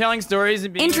guys aren't telling stories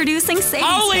and being Introducing Savings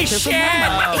Holy Filter shit! from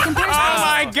Venmo. It compares Oh prices.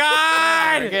 my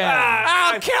god!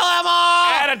 I'll kill them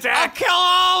all! Head attack. I'll kill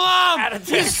all of Head them!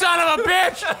 attack. You son of a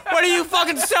bitch! What are you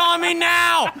fucking selling me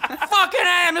now? Fucking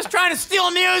A, I'm just trying to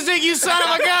steal music, you son of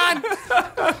a gun!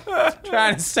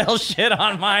 Trying to sell shit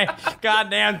on my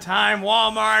goddamn time,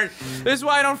 Walmart. This is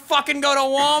why I don't fucking go to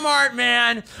Walmart,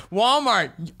 man.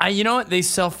 Walmart. You know what? They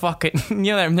sell fucking... You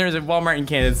know, there's a Walmart in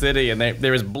Kansas City, and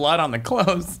there was blood on the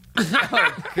clothes.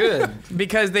 Good.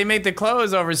 Because they make the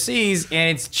clothes overseas, and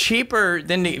it's cheaper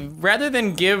rather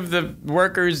than give the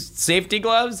workers safety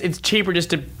gloves. It's cheaper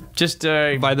just to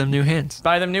Buy them new hands.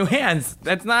 buy them new hands.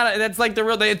 That's like the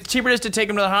real. It's cheaper just to take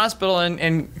them to the hospital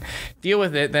and deal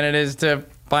with it than it is to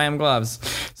buy them gloves.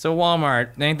 So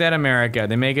Walmart, ain't that America?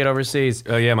 They make it overseas.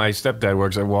 Yeah, my stepdad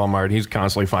works at Walmart. He's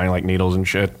constantly finding like needles and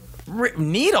shit.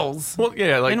 Needles? Well,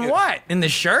 yeah, like In what? In the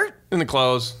shirt? in the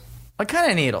clothes. What kind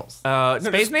of needles? No,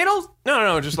 Space just- needles?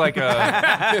 No, just like Big.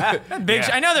 Yeah.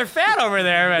 I know they're fat over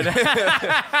there,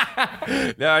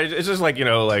 but no, it's just like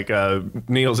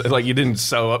needles. Like you didn't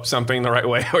sew up something the right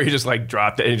way, or you just like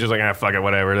dropped it. And you're just like, fuck it,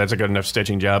 whatever. That's a good enough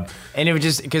stitching job. and it would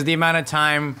just because the amount of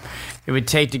time it would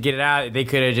take to get it out, they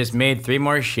could have just made 3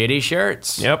 more shitty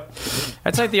shirts. Yep.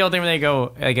 That's like the old thing where they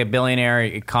go like a billionaire.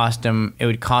 It would cost him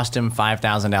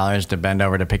 $5,000 to bend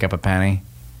over to pick up a penny.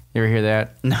 You ever hear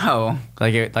that? No.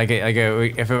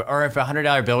 If a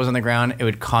 $100 bill was on the ground, it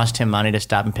would cost him money to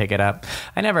stop and pick it up.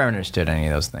 I never understood any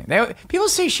of those things. People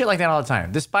say shit like that all the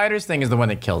time. The spiders thing is the one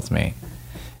that kills me.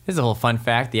 This is a whole fun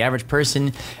fact. The average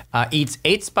person eats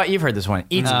 8 spiders. You've heard this one.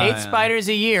 Eats 8 spiders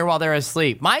a year while they're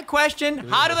asleep. My question: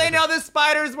 how do they know the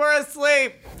spiders were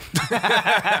asleep?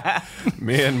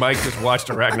 Me and Mike just watched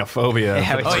Arachnophobia.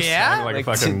 Yeah, we for the just- first time in, like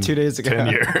fucking 2 days ago. 10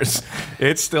 years.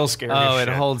 It's still scary. Oh, as it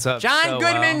shit. holds up. John so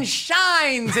Goodman well.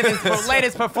 shines in his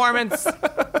latest performance.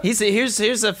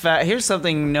 Here's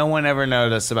something no one ever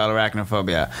noticed about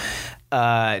Arachnophobia.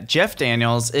 Jeff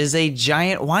Daniels is a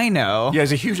giant wino. Yeah,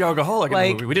 he's a huge alcoholic in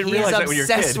the movie. We didn't realize that when you're a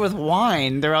He's obsessed kid. with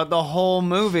wine throughout the whole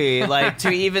movie. Like,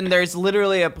 there's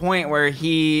literally a point where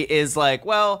he is like,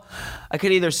 well, I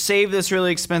could either save this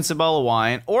really expensive bottle of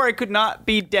wine, or I could not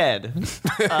be dead.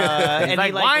 And like,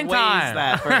 he wine weighs time.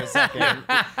 that for a second.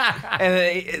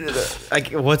 And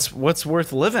what's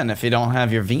worth living if you don't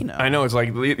have your vino? I know, it's like,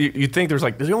 you think there's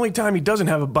the only time he doesn't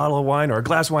have a bottle of wine or a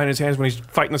glass of wine in his hands when he's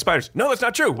fighting the spiders. No, that's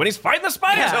not true. When he's fighting the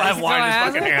spiders, he'll have he wine in his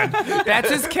still fucking hand. That's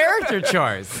his character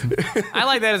choice. I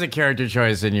like that as a character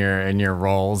choice in your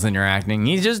roles and your acting.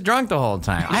 He's just drunk the whole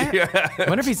time. I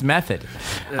wonder if he's method.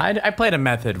 I played a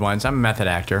method once. I'm a method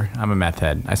actor. I'm a meth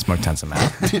head. I smoke tons of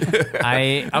meth.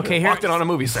 Here. Walked in on a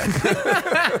movie set.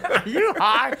 You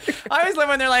high? I always love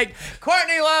when they're like,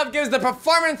 Courtney Love gives the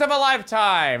performance of a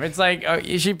lifetime. It's like,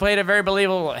 she played a very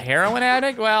believable heroin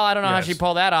addict? Well, I don't know how Yes. she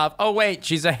pulled that off. Oh, wait,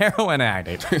 she's a heroin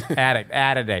addict.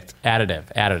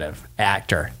 Additive.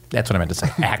 Actor. That's what I meant to say.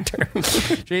 Actor.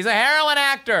 She's a heroin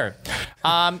actor.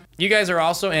 You guys are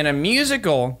also in a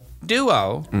musical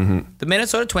duo, the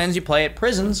Minnesota Twins. You play at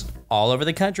prisons all over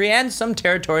the country and some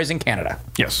territories in Canada.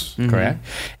 Yes. Correct.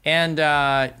 And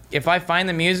if I find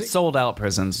the music, Sold out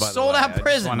prisons. By the Sold way. out I just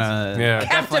prisons. wanna- Yeah. definitely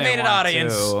Captivated want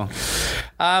audience.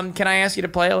 to. can I ask you to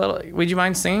play a little? Would you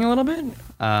mind singing a little bit?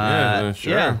 Yeah,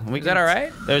 sure. Yeah, Is that all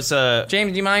right? There's a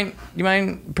James, do you mind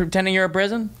pretending you're a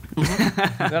prison? Is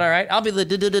that all right? I'll be the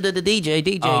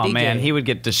DJ. Oh DJ. man, he would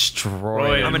get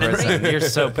destroyed. I'm in in prison. You're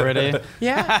so pretty.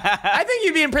 Yeah. I think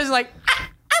you'd be in prison like, I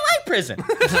like prison.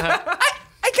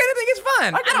 I kind of think it's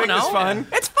fun. I don't think know. it's fun.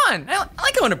 It's fun. I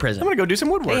like going to prison. I'm going to go do some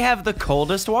woodwork. They have the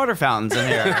coldest water fountains in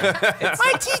here.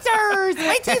 My teeth hurt.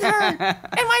 My teeth hurt.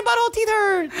 And my butthole teeth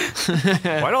hurt.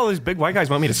 Why do all these big white guys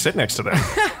want me to sit next to them?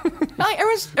 Like,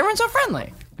 everyone's so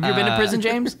friendly. Have you been to prison,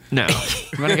 James? No.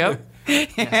 You want to go?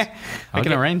 I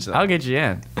can arrange that. I'll get you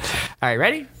in. All right,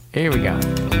 ready? Here we go.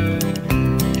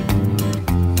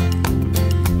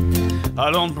 I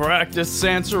don't practice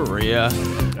Santeria.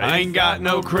 I ain't got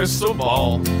no crystal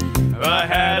ball. If I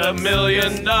had $1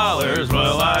 million,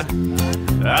 well,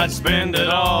 I'd spend it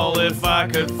all if I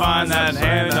could find that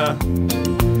Hannah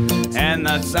and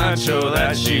that Sancho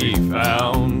that she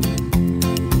found.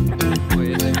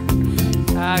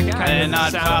 And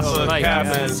not fossil like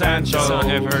Captain Sancho.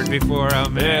 Song I've heard before.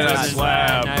 I'm In a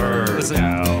slapper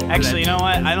now. Actually, you know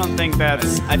what? I don't think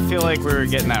that's. I feel like we were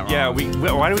getting that wrong.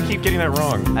 Yeah, why do we keep getting that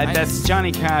wrong? That's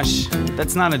Johnny Cash.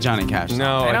 That's not a Johnny Cash song.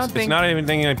 No, don't it's think- not even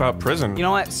thinking about prison. You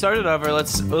know what? Start it over.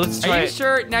 Let's try. Are you it.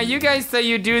 sure? Now you guys say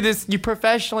you do this. You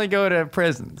professionally go to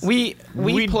prisons. We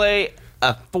play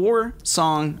a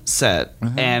 4-song set,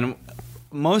 and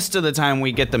most of the time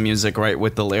we get the music right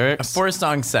with the lyrics.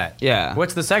 4-song set. Yeah.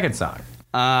 What's the second song?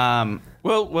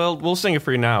 Well, we'll sing it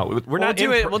for you now. We're We'll not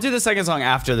do in it. We'll do the second song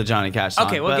after the Johnny Cash song.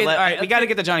 Okay, we'll but get- let- all right, we got to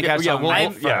get the Johnny Cash song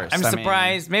right first. yeah. I'm I mean-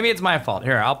 surprised. Maybe it's my fault.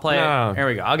 Here, I'll play No. it. Here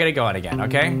we go. I'll get it going again.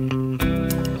 Okay.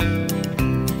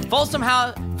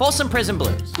 Folsom Prison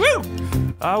Blues. Woo!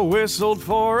 I whistled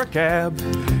for a cab,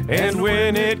 and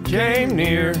when it came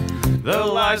near, the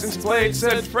license plate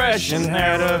said fresh and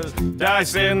had a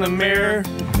dice in the mirror.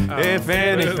 If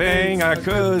anything, I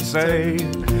could say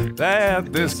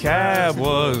that this cab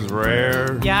was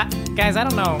rare. Yeah, guys, I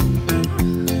don't know.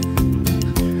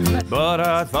 But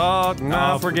I thought,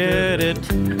 nah, forget it.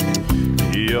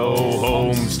 Yo,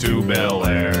 home's to Bel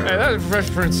Air. That's a Fresh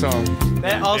Prince song.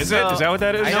 That also, Is that what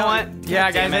that is? You know what? Yeah,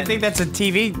 Damn guys, I it. think that's a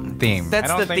TV theme. That's I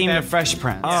don't the think theme that- of Fresh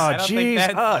Prince. Oh, I don't think jeez,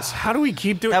 that- us. How do we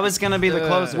keep doing That was gonna be the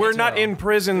closer. We're not in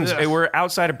prisons. We're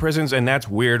outside of prisons, and that's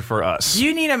weird for us. Do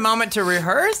you need a moment to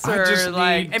rehearse, I or just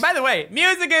like? need- Hey, by the way,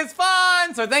 music is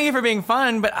fun, so thank you for being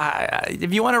fun. But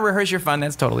if you want to rehearse your fun,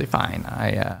 that's totally fine.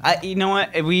 You know what?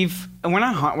 We're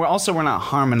not. We're not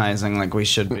harmonizing like we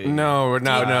should be. No,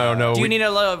 no. Do you need a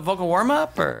little vocal warm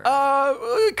up, or?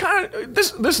 Kind of.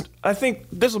 This. I think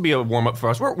this will be a warm up for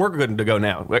us. We're good to go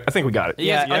now. I think we got it.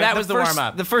 Yeah, oh, that was the first-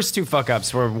 warm-up. The first 2 fuck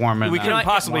ups were warming. We up. couldn't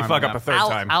possibly Warming fuck up a up. third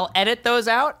time. I'll edit those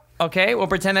out. Okay, we'll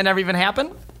pretend that never even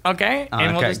happened. Okay,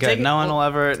 and we'll Okay, just good. take it. No one will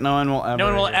ever. No one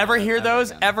will ever hear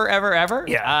those ever, ever.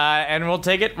 Yeah. And we'll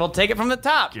take it. We'll take it from the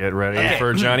top. Get ready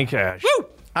for Johnny Cash. Woo!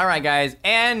 All right, guys,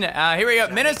 and here we go.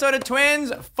 Minnesota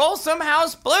Twins, Folsom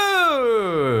House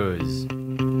Blues.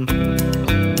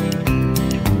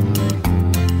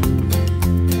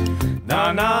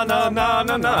 Na na na na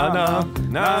na na na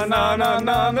na na na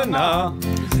na na na.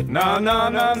 Na na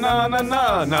na na na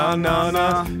na na na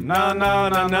na na na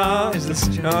na na. Is this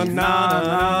Na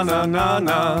na na na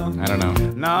na. I don't know.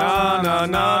 Na na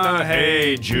na na.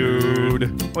 Hey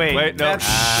Jude. Wait, no.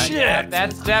 that's, Shit.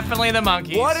 that's definitely the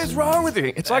Monkees. What is wrong with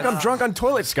you? It's like I'm drunk on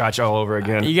toilet scotch all over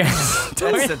again. You guys?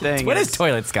 That's the thing. What is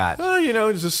toilet scotch? Oh, you know,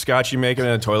 it's just scotch you make in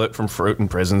a toilet from fruit in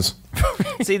prisons.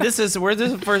 See, this is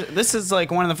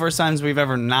like one of the first times we've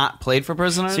ever not played for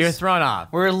prisoners. So you're thrown off.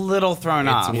 We're a little thrown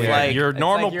off. weird. Like, You're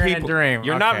normal like you're in a people. dream.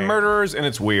 You're not Okay. murderers, and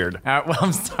it's weird. Well,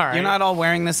 I'm sorry. you're not all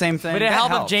wearing the same thing. Would it That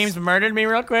help if helps. James murdered me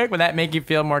real quick? Would that make you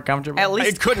feel more comfortable? At least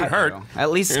It couldn't cut hurt. you.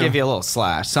 At least Yeah. give you a little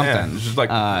slash, Yeah, something. just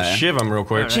like shiv them real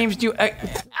quick. James, do. Oh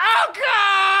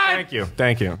God!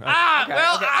 Thank you. Ah,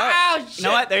 well, ow, shit. You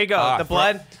know what? There you go. The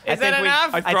blood. Is that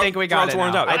enough? I think we got throat's it.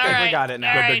 warmed now. up. I think All we right, got it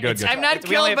now. all right. Good. I'm not We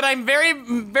killed, only- but I'm very,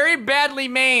 very badly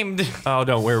maimed. Oh,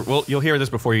 don't worry. You'll hear this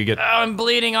before you get. Oh, I'm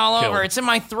bleeding all Killed. over. It's in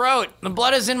my throat. The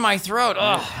blood is in my throat.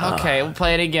 Oh, okay. We'll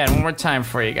play it again. One more time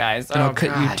for you guys. And I'll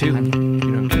cut you too. You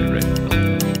don't get it right.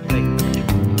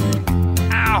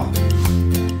 Ow.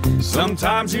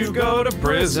 Sometimes you go to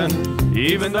prison,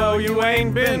 even though you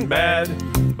ain't been bad.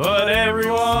 But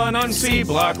everyone on C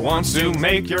Block wants to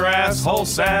make your asshole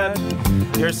sad.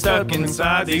 You're stuck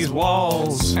inside these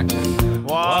walls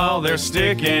while they're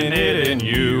sticking it in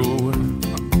you.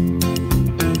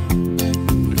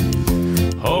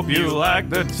 Hope you like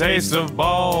the taste of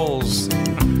balls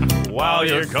while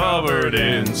you're covered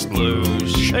in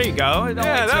sploosh. There you go.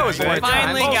 Yeah, that was it.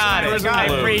 Finally got it. Prison I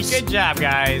Blues. appreciate. Good job,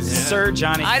 guys. Sir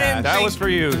Johnny I didn't Cash. That think- was for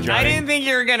you, Johnny. I didn't think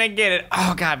you were gonna get it.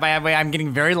 Oh God! By the way, I'm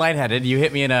getting very lightheaded. You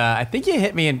hit me in a. I think you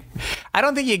hit me in. I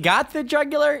don't think you got the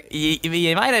jugular.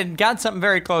 You might have got something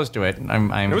very close to it.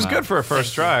 It was good for a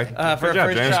first try. for Good a job,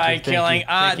 first James. try Thank you. killing.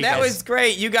 Thank you, That guys. was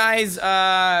great. You guys.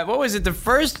 What was it? The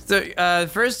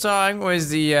first song was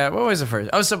the. What was the first?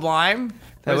 Oh, Sublime.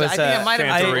 That was, I think it might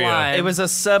have been Santeria. Sublime. It was a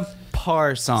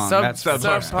subpar song. That's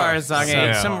subpar song.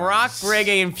 Yeah. Some rock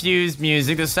reggae infused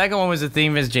music. The second one was the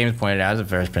theme, as James pointed out, as the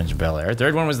first Prince of Bel Air.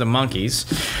 Third one was the Monkees.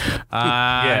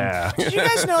 Yeah. Did you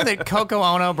guys know that Coco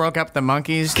Ono broke up the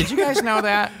Monkees? Did you guys know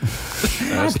that?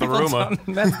 That's the rumor.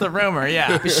 That's the rumor.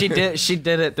 Yeah. But she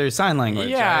did it through sign language.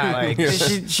 Yeah, right?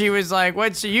 Like, she was like,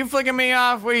 "What's you flicking me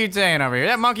off? What are you saying over here?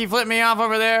 That monkey flipped me off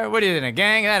over there. What are you in a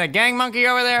gang? That a gang monkey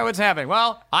over there? What's happening?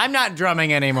 Well, I'm not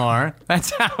drumming anymore.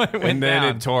 That's how it went And then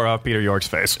down. it tore up Peter York's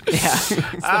face.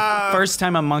 First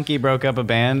time a monkey broke up a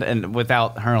band and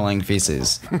without hurling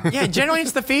feces. Yeah, generally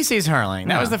it's the feces hurling.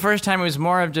 That was the first time. It was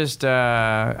more of just.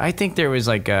 I think there was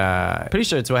like Pretty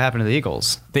sure it's what happened to the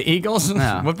Eagles. the Eagles.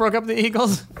 Yeah. What broke up the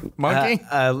Eagles? Monkey,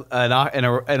 An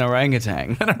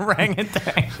orangutan. an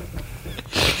orangutan.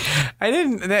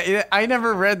 I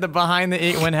never read the behind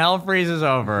the when hell freezes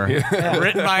over,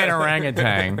 written by an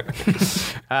orangutan.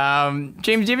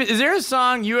 James, is there a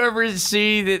song you ever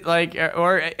see that like,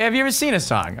 or have you ever seen a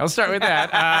song? I'll start with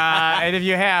that. And if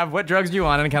you have, what drugs do you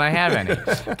want, and can I have any?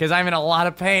 Because I'm in a lot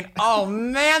of pain. Oh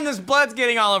man, this blood's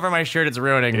getting all over my shirt. It's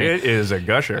ruining me. It is a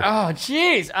gusher. Oh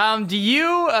jeez. Do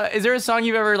you? Is there a song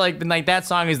you've ever like been like that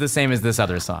song is the same as this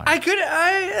other song? Are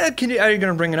you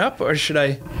gonna bring it up or should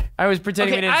I? I was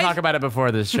pretending we didn't talk about it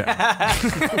before this show. Way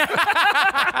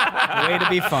to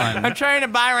be fun. I'm trying to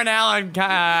Byron Allen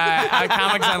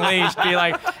Comics Unleashed be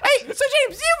like, hey, so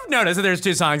James, you've noticed that there's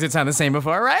two songs that sound the same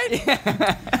before, right?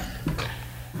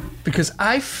 Because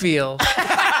I feel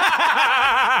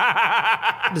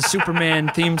the Superman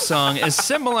theme song is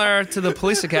similar to the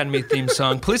Police Academy theme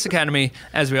song. Police Academy,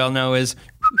 as we all know, is.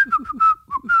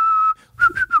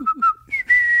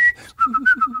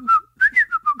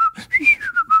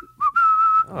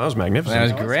 Oh, that was magnificent.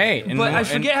 That was great. And, But I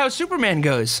forget how Superman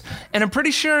goes. And I'm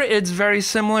pretty sure it's very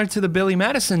similar to the Billy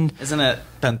Madison Isn't it?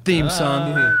 theme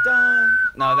song.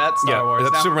 No, that's Star Wars.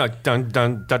 That's Now- super like dun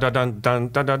dun dun dun dun dun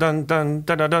dun dun dun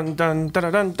dun dun dun dun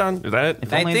dun dun dun. Is that it?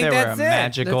 If only think there were a that's it.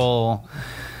 magical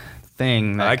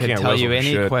thing that I could can't tell you whistle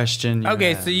any shit. question.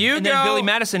 Okay, have. so you And go. then Billy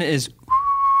Madison is.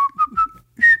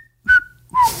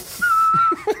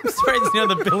 Sorry, you know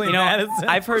the Billy You know, Madison.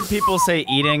 I've heard people say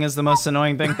eating is the most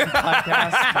annoying thing for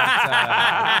podcasts, but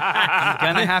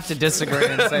I'm gonna have to disagree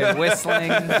and say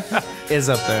whistling is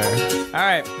up there. All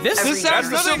right, this sounds That's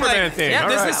the nothing Superman like, theme. Yeah, All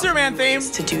this right. is Superman theme.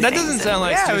 to do That things doesn't sound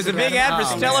like. Yeah, it was a big ad for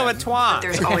Stella Artois.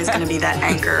 There's always going to be that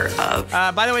anchor of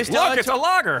By the way, Stella Look, it's a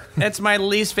lager. That's my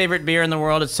least favorite beer in the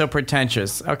world. It's so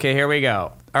pretentious. Okay, here we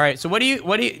go. All right, so what do you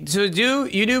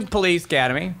do Police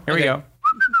Academy. Here we Okay. go.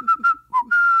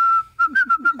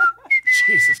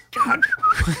 Jesus God.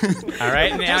 All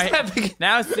right,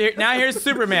 now here's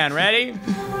Superman. Ready?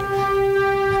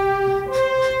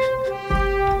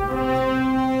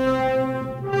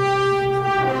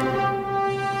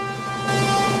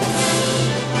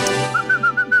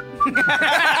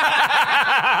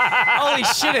 Holy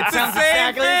shit! It sounds Same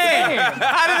exactly the same. thing.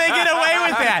 How did they get away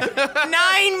with that?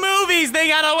 9 movies they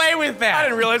got away with I that.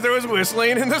 didn't realize there was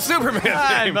whistling in the Superman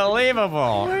theme.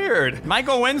 Unbelievable. Weird.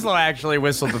 Michael Winslow actually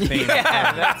whistled the theme.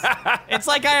 It's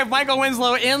like I have Michael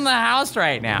Winslow in the house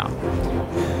right now.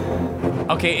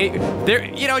 Okay,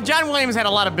 John Williams had a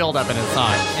lot of build-up in his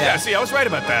song. Yeah, see, I was right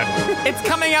about that. It's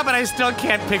coming up, and I still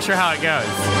can't picture how it goes.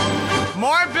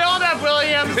 More build-up,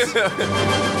 Williams.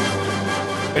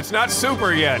 It's not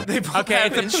super yet. Okay,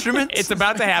 instruments. It's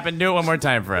about to happen. Do it one more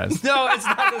time for us. No, it's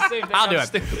not the same thing. I'll do it.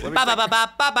 Ba ba ba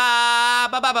ba ba ba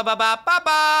ba ba ba ba ba ba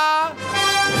ba.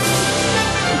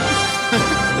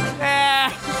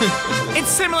 It's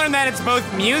similar in that it's both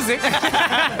music.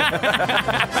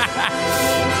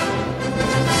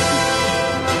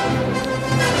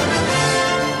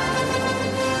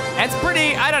 That's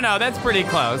pretty. I don't know. That's pretty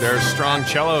close. There's strong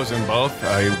cellos in both,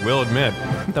 I will admit.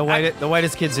 The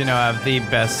whitest kids you know have the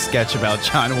best sketch about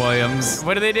John Williams.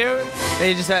 What do they do?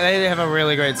 They have a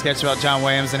really great sketch about John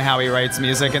Williams and how he writes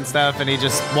music and stuff, and he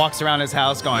just walks around his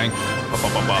house going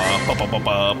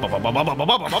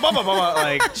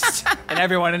like, and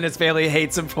everyone in his family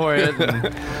hates him for it.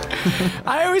 And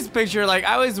I always picture I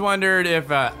always wondered if.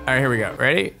 All right, here we go.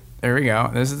 Ready? There we go.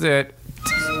 This is it.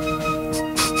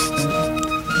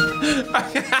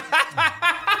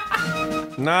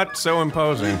 Not so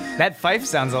imposing. that fife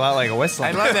sounds a lot like a whistle.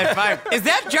 I love that vibe. Is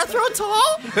that Jethro Tull?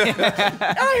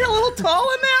 I hear a little Tull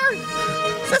in there.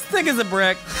 It's as thick as a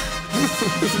brick.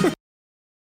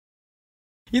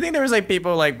 You think there was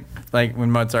people like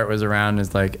when Mozart was around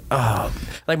is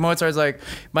Mozart's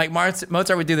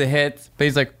Mozart would do the hits, but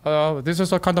he's like, oh, this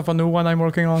is a kind of a new one I'm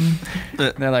working on.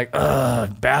 And they're like,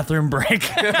 bathroom break.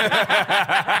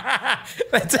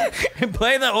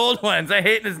 Play the old ones. I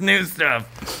hate this new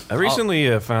stuff. I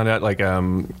recently found out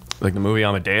the movie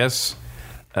Amadeus,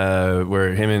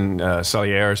 where him and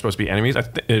Salieri are supposed to be enemies.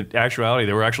 In actuality,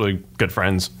 they were actually good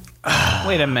friends.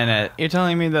 Wait a minute. You're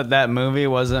telling me that movie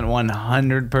wasn't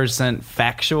 100%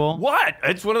 factual? What?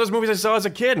 It's one of those movies I saw as a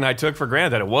kid, and I took for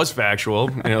granted that it was factual.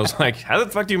 And it was like, how the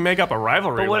fuck do you make up a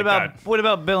rivalry But what like about what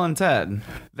about Bill and Ted?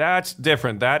 That's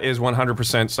different. That is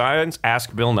 100% science.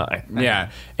 Ask Bill Nye. Yeah,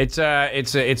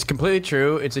 it's completely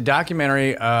true. It's a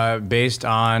documentary based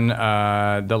on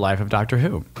the life of Doctor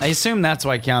Who. I assume that's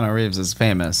why Keanu Reeves is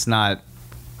famous, not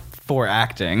for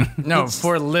acting. No,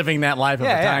 for living that life of a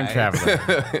time traveler.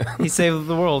 He saved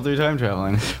the world through time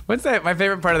traveling. What's that? My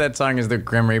favorite part of that song is the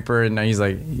Grim Reaper, and he's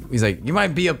like, you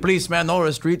might be a policeman or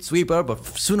a street sweeper, but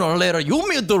sooner or later you'll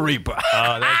meet the Reaper.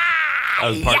 That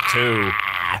was part 2.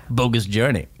 Bogus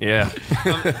journey. Yeah.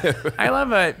 I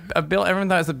love a Bill. Everyone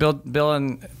thought that Bill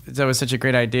and that was such a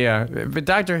great idea, but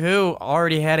Doctor Who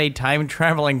already had a time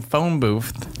traveling phone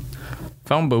booth.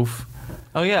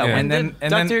 Oh yeah, And then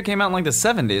Doctor Who came out in like the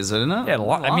 70s, didn't it? Yeah,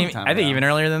 I think even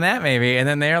earlier than that, maybe. And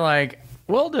then they're like,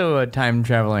 we'll do a time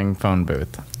traveling phone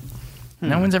booth.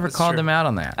 No one's ever called them out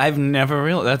on that. I've never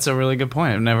realized. That's a really good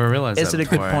point. I've never realized Is that it a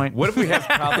good before. point? What if we have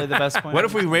Probably the best point. What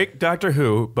if we make Doctor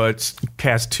Who, but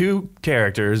cast 2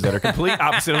 characters that are complete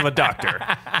opposite of a doctor?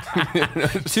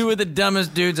 2 of the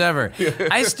dumbest dudes ever.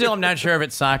 I still am not sure if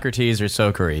it's Socrates or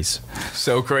Socrates.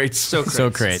 Socrates.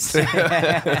 Socrates.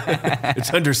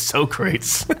 It's under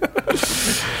Socrates.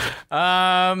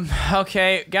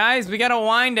 Okay, guys, we got to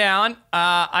wind down.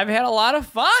 I've had a lot of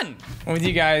fun with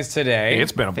you guys today.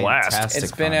 It's been a blast. Fantastic.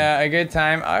 It's been a good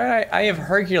time. All right, I have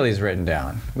Hercules written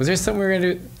down. Was there something we were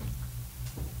gonna do?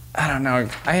 I don't know.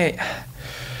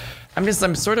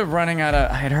 I'm sort of running out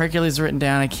of. I had Hercules written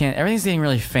down. I can't. Everything's getting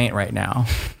really faint right now.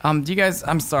 Do you guys?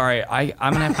 I'm sorry.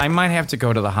 I might have to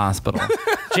go to the hospital.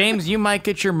 James, you might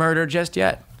get your murder just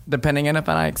yet, depending on if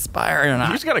I expire or not.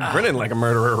 You just got to grinning like a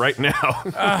murderer right now.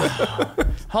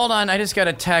 Hold on, I just got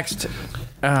a text.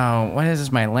 Oh, what is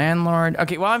this? My landlord.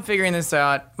 Okay, while I'm figuring this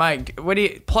out, Mike, what do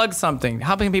you plug something?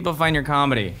 How can people find your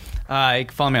comedy? You can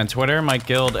follow me on Twitter, Mike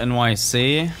Guild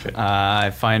NYC.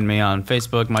 Find me on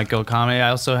Facebook, Mike Guild Comedy.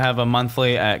 I also have a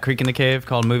monthly at Creek in the Cave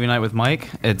called Movie Night with Mike.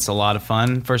 It's a lot of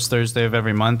fun. First Thursday of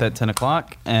every month at 10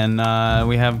 o'clock. And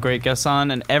we have great guests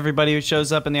on, and everybody who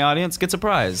shows up in the audience gets a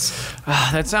prize.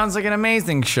 That sounds like an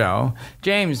amazing show.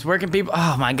 James, where can people...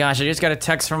 Oh, my gosh, I just got a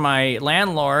text from my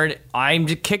landlord. I'm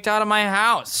kicked out of my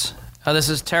house. Oh, this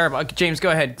is terrible. Okay, James, go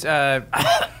ahead.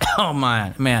 Oh,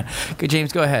 man. Okay,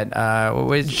 James, go ahead.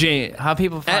 How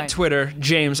people find... At Twitter,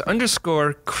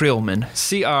 James_Krillman.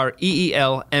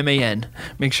 Creelman.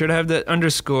 Make sure to have the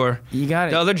underscore. You got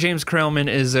it. The other James Krillman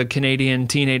is a Canadian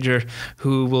teenager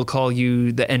who will call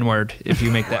you the N-word if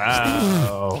you make that.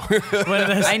 Wow.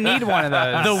 I need one of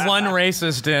those. The one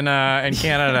racist in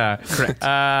Canada. Correct.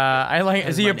 I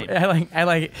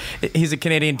like. He's a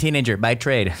Canadian teenager by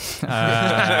trade.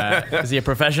 Is he a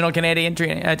professional Canadian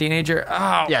teenager?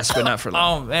 Oh, Yes, but not for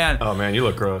long. Oh man. Oh, man, you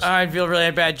look gross. I feel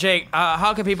really bad. Jake,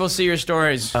 how can people see your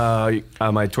stories?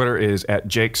 My Twitter is at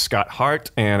Jake Scott Hart,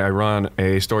 and I run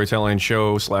a storytelling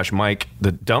show / Mike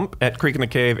The Dump at Creek in the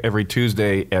Cave every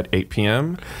Tuesday at 8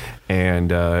 p.m.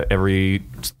 And every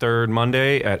third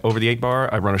Monday at Over the 8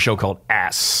 Bar, I run a show called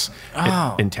Ass,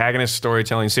 an antagonist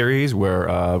storytelling series where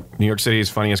New York City's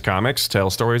funniest comics tell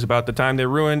stories about the time they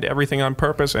ruined everything on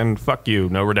purpose and fuck you,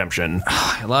 no redemption.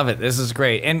 I love it. This is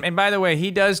great. And by the way, he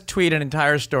does tweet an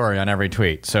entire story on every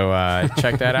tweet, so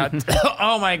check that out.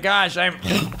 Oh my gosh,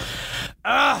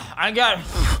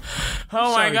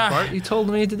 Oh my God! Bart, you told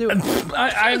me to do it.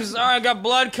 I'm sorry. I got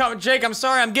blood coming. Jake, I'm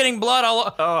sorry. I'm getting blood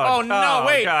all. Oh no!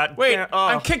 Wait, God. wait! Oh.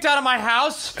 I'm kicked out of my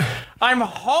house. I'm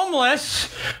homeless.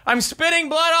 I'm spitting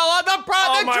blood all over. The dream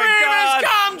has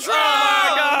come true. Oh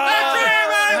my God. The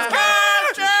dream has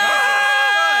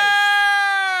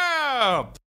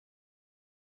come true.